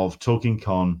part of Talking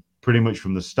Con pretty much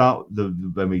from the start.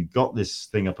 When we got this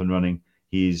thing up and running,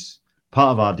 he's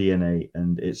part of our DNA,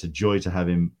 and it's a joy to have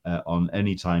him on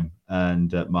any time.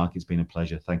 And Mark, it's been a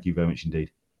pleasure. Thank you very much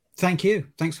indeed. Thank you.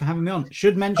 Thanks for having me on.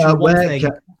 Should mention one thing.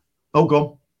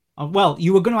 Go on. Well,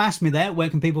 you were going to ask me there, where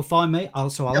can people find me?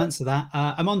 I'll answer that.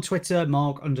 I'm on Twitter,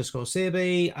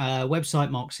 Mark_Searby, website,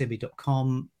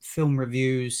 marksearby.com, film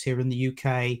reviews here in the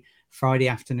UK, Friday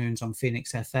afternoons on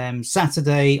Phoenix FM,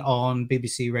 Saturday on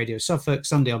BBC Radio Suffolk,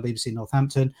 Sunday on BBC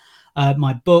Northampton.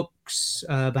 My books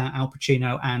about Al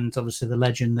Pacino and obviously the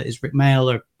legend that is Rick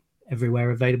Mayall are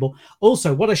everywhere available.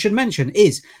 Also, what I should mention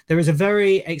is there is a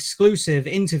very exclusive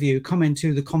interview coming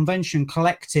to the Convention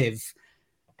Collective.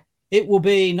 It will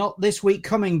be not this week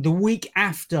coming, the week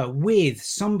after, with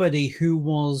somebody who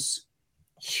was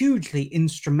hugely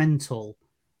instrumental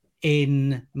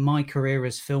in my career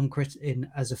as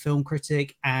a film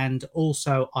critic, and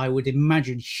also I would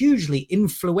imagine hugely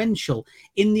influential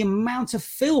in the amount of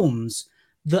films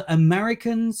that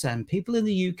Americans and people in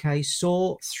the UK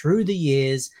saw through the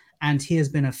years, and he has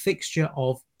been a fixture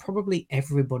of probably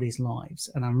everybody's lives.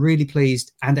 And I'm really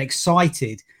pleased and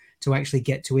excited to actually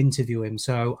get to interview him.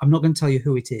 So I'm not going to tell you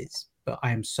who it is, but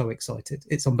I am so excited.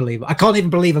 It's unbelievable. I can't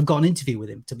even believe I've got an interview with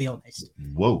him, to be honest.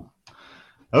 Whoa.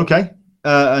 Okay.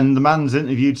 And the man's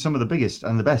interviewed some of the biggest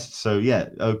and the best. So, yeah,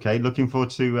 okay. Looking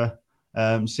forward to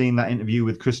seeing that interview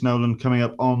with Chris Nolan coming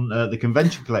up on the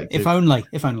Convention Collective. If only.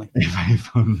 If only.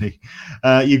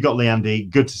 You've got Leanne D.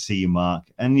 Good to see you, Mark.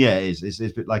 And, yeah, it's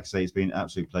like I say, it's been an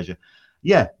absolute pleasure.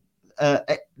 Yeah.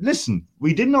 Listen,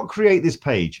 we did not create this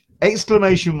page. !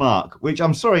 Which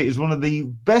I'm sorry is one of the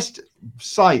best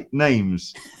site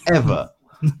names ever.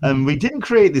 And we didn't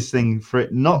create this thing for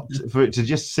it to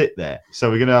just sit there.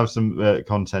 So we're going to have some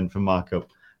content from Mark up.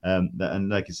 And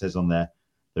like it says on there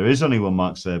is only one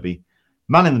Mark Searby.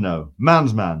 Man in the know,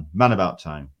 man's man, man about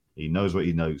time. He knows what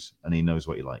he knows, and he knows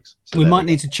what he likes. So we might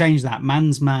need to change that.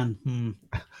 Man's man.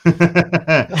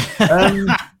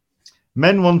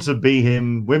 Men want to be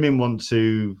him. Women want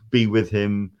to be with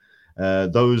him.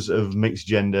 Those of mixed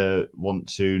gender want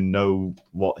to know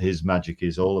what his magic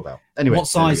is all about. Anyway, what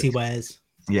size he wears.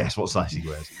 Yes, what size he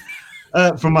wears.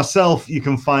 From myself, you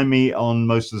can find me on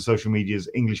most of the social medias,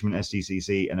 Englishman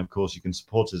SDCC, and of course you can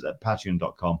support us at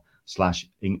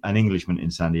patreon.com/an Englishman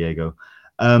in San Diego.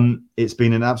 It's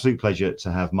been an absolute pleasure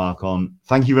to have Mark on.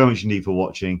 Thank you very much indeed for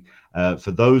watching.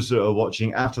 For those that are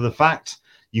watching after the fact,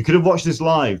 you could have watched this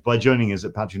live by joining us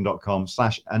at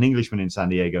patreon.com/an Englishman in San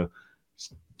Diego.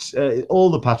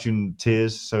 All the Patreon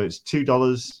tiers, so it's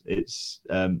 $2. It's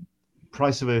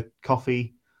price of a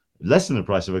coffee, less than the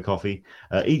price of a coffee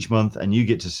each month, and you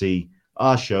get to see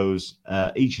our shows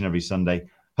each and every Sunday.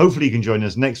 Hopefully you can join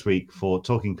us next week for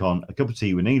Talking Con, a cup of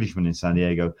tea with an Englishman in San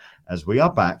Diego, as we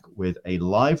are back with a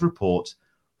live report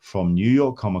from New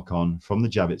York Comic Con from the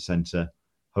Javits Center.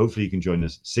 Hopefully you can join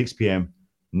us 6 p.m.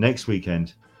 next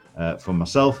weekend. From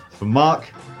myself, from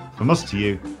Mark, from us to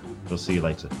you, we'll see you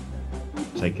later.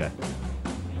 Take care.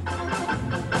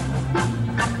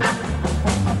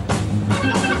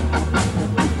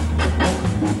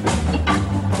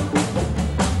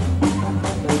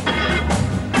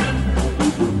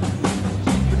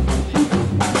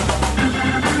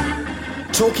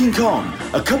 Talking Con,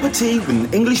 a cup of tea with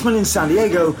an Englishman in San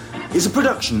Diego, is a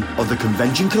production of the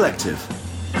Convention Collective.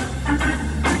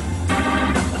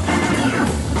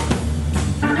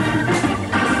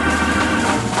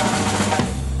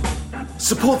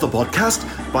 Support the podcast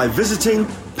by visiting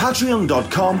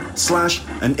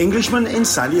patreon.com/an Englishman in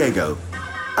San Diego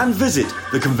and visit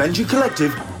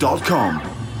theconventioncollective.com.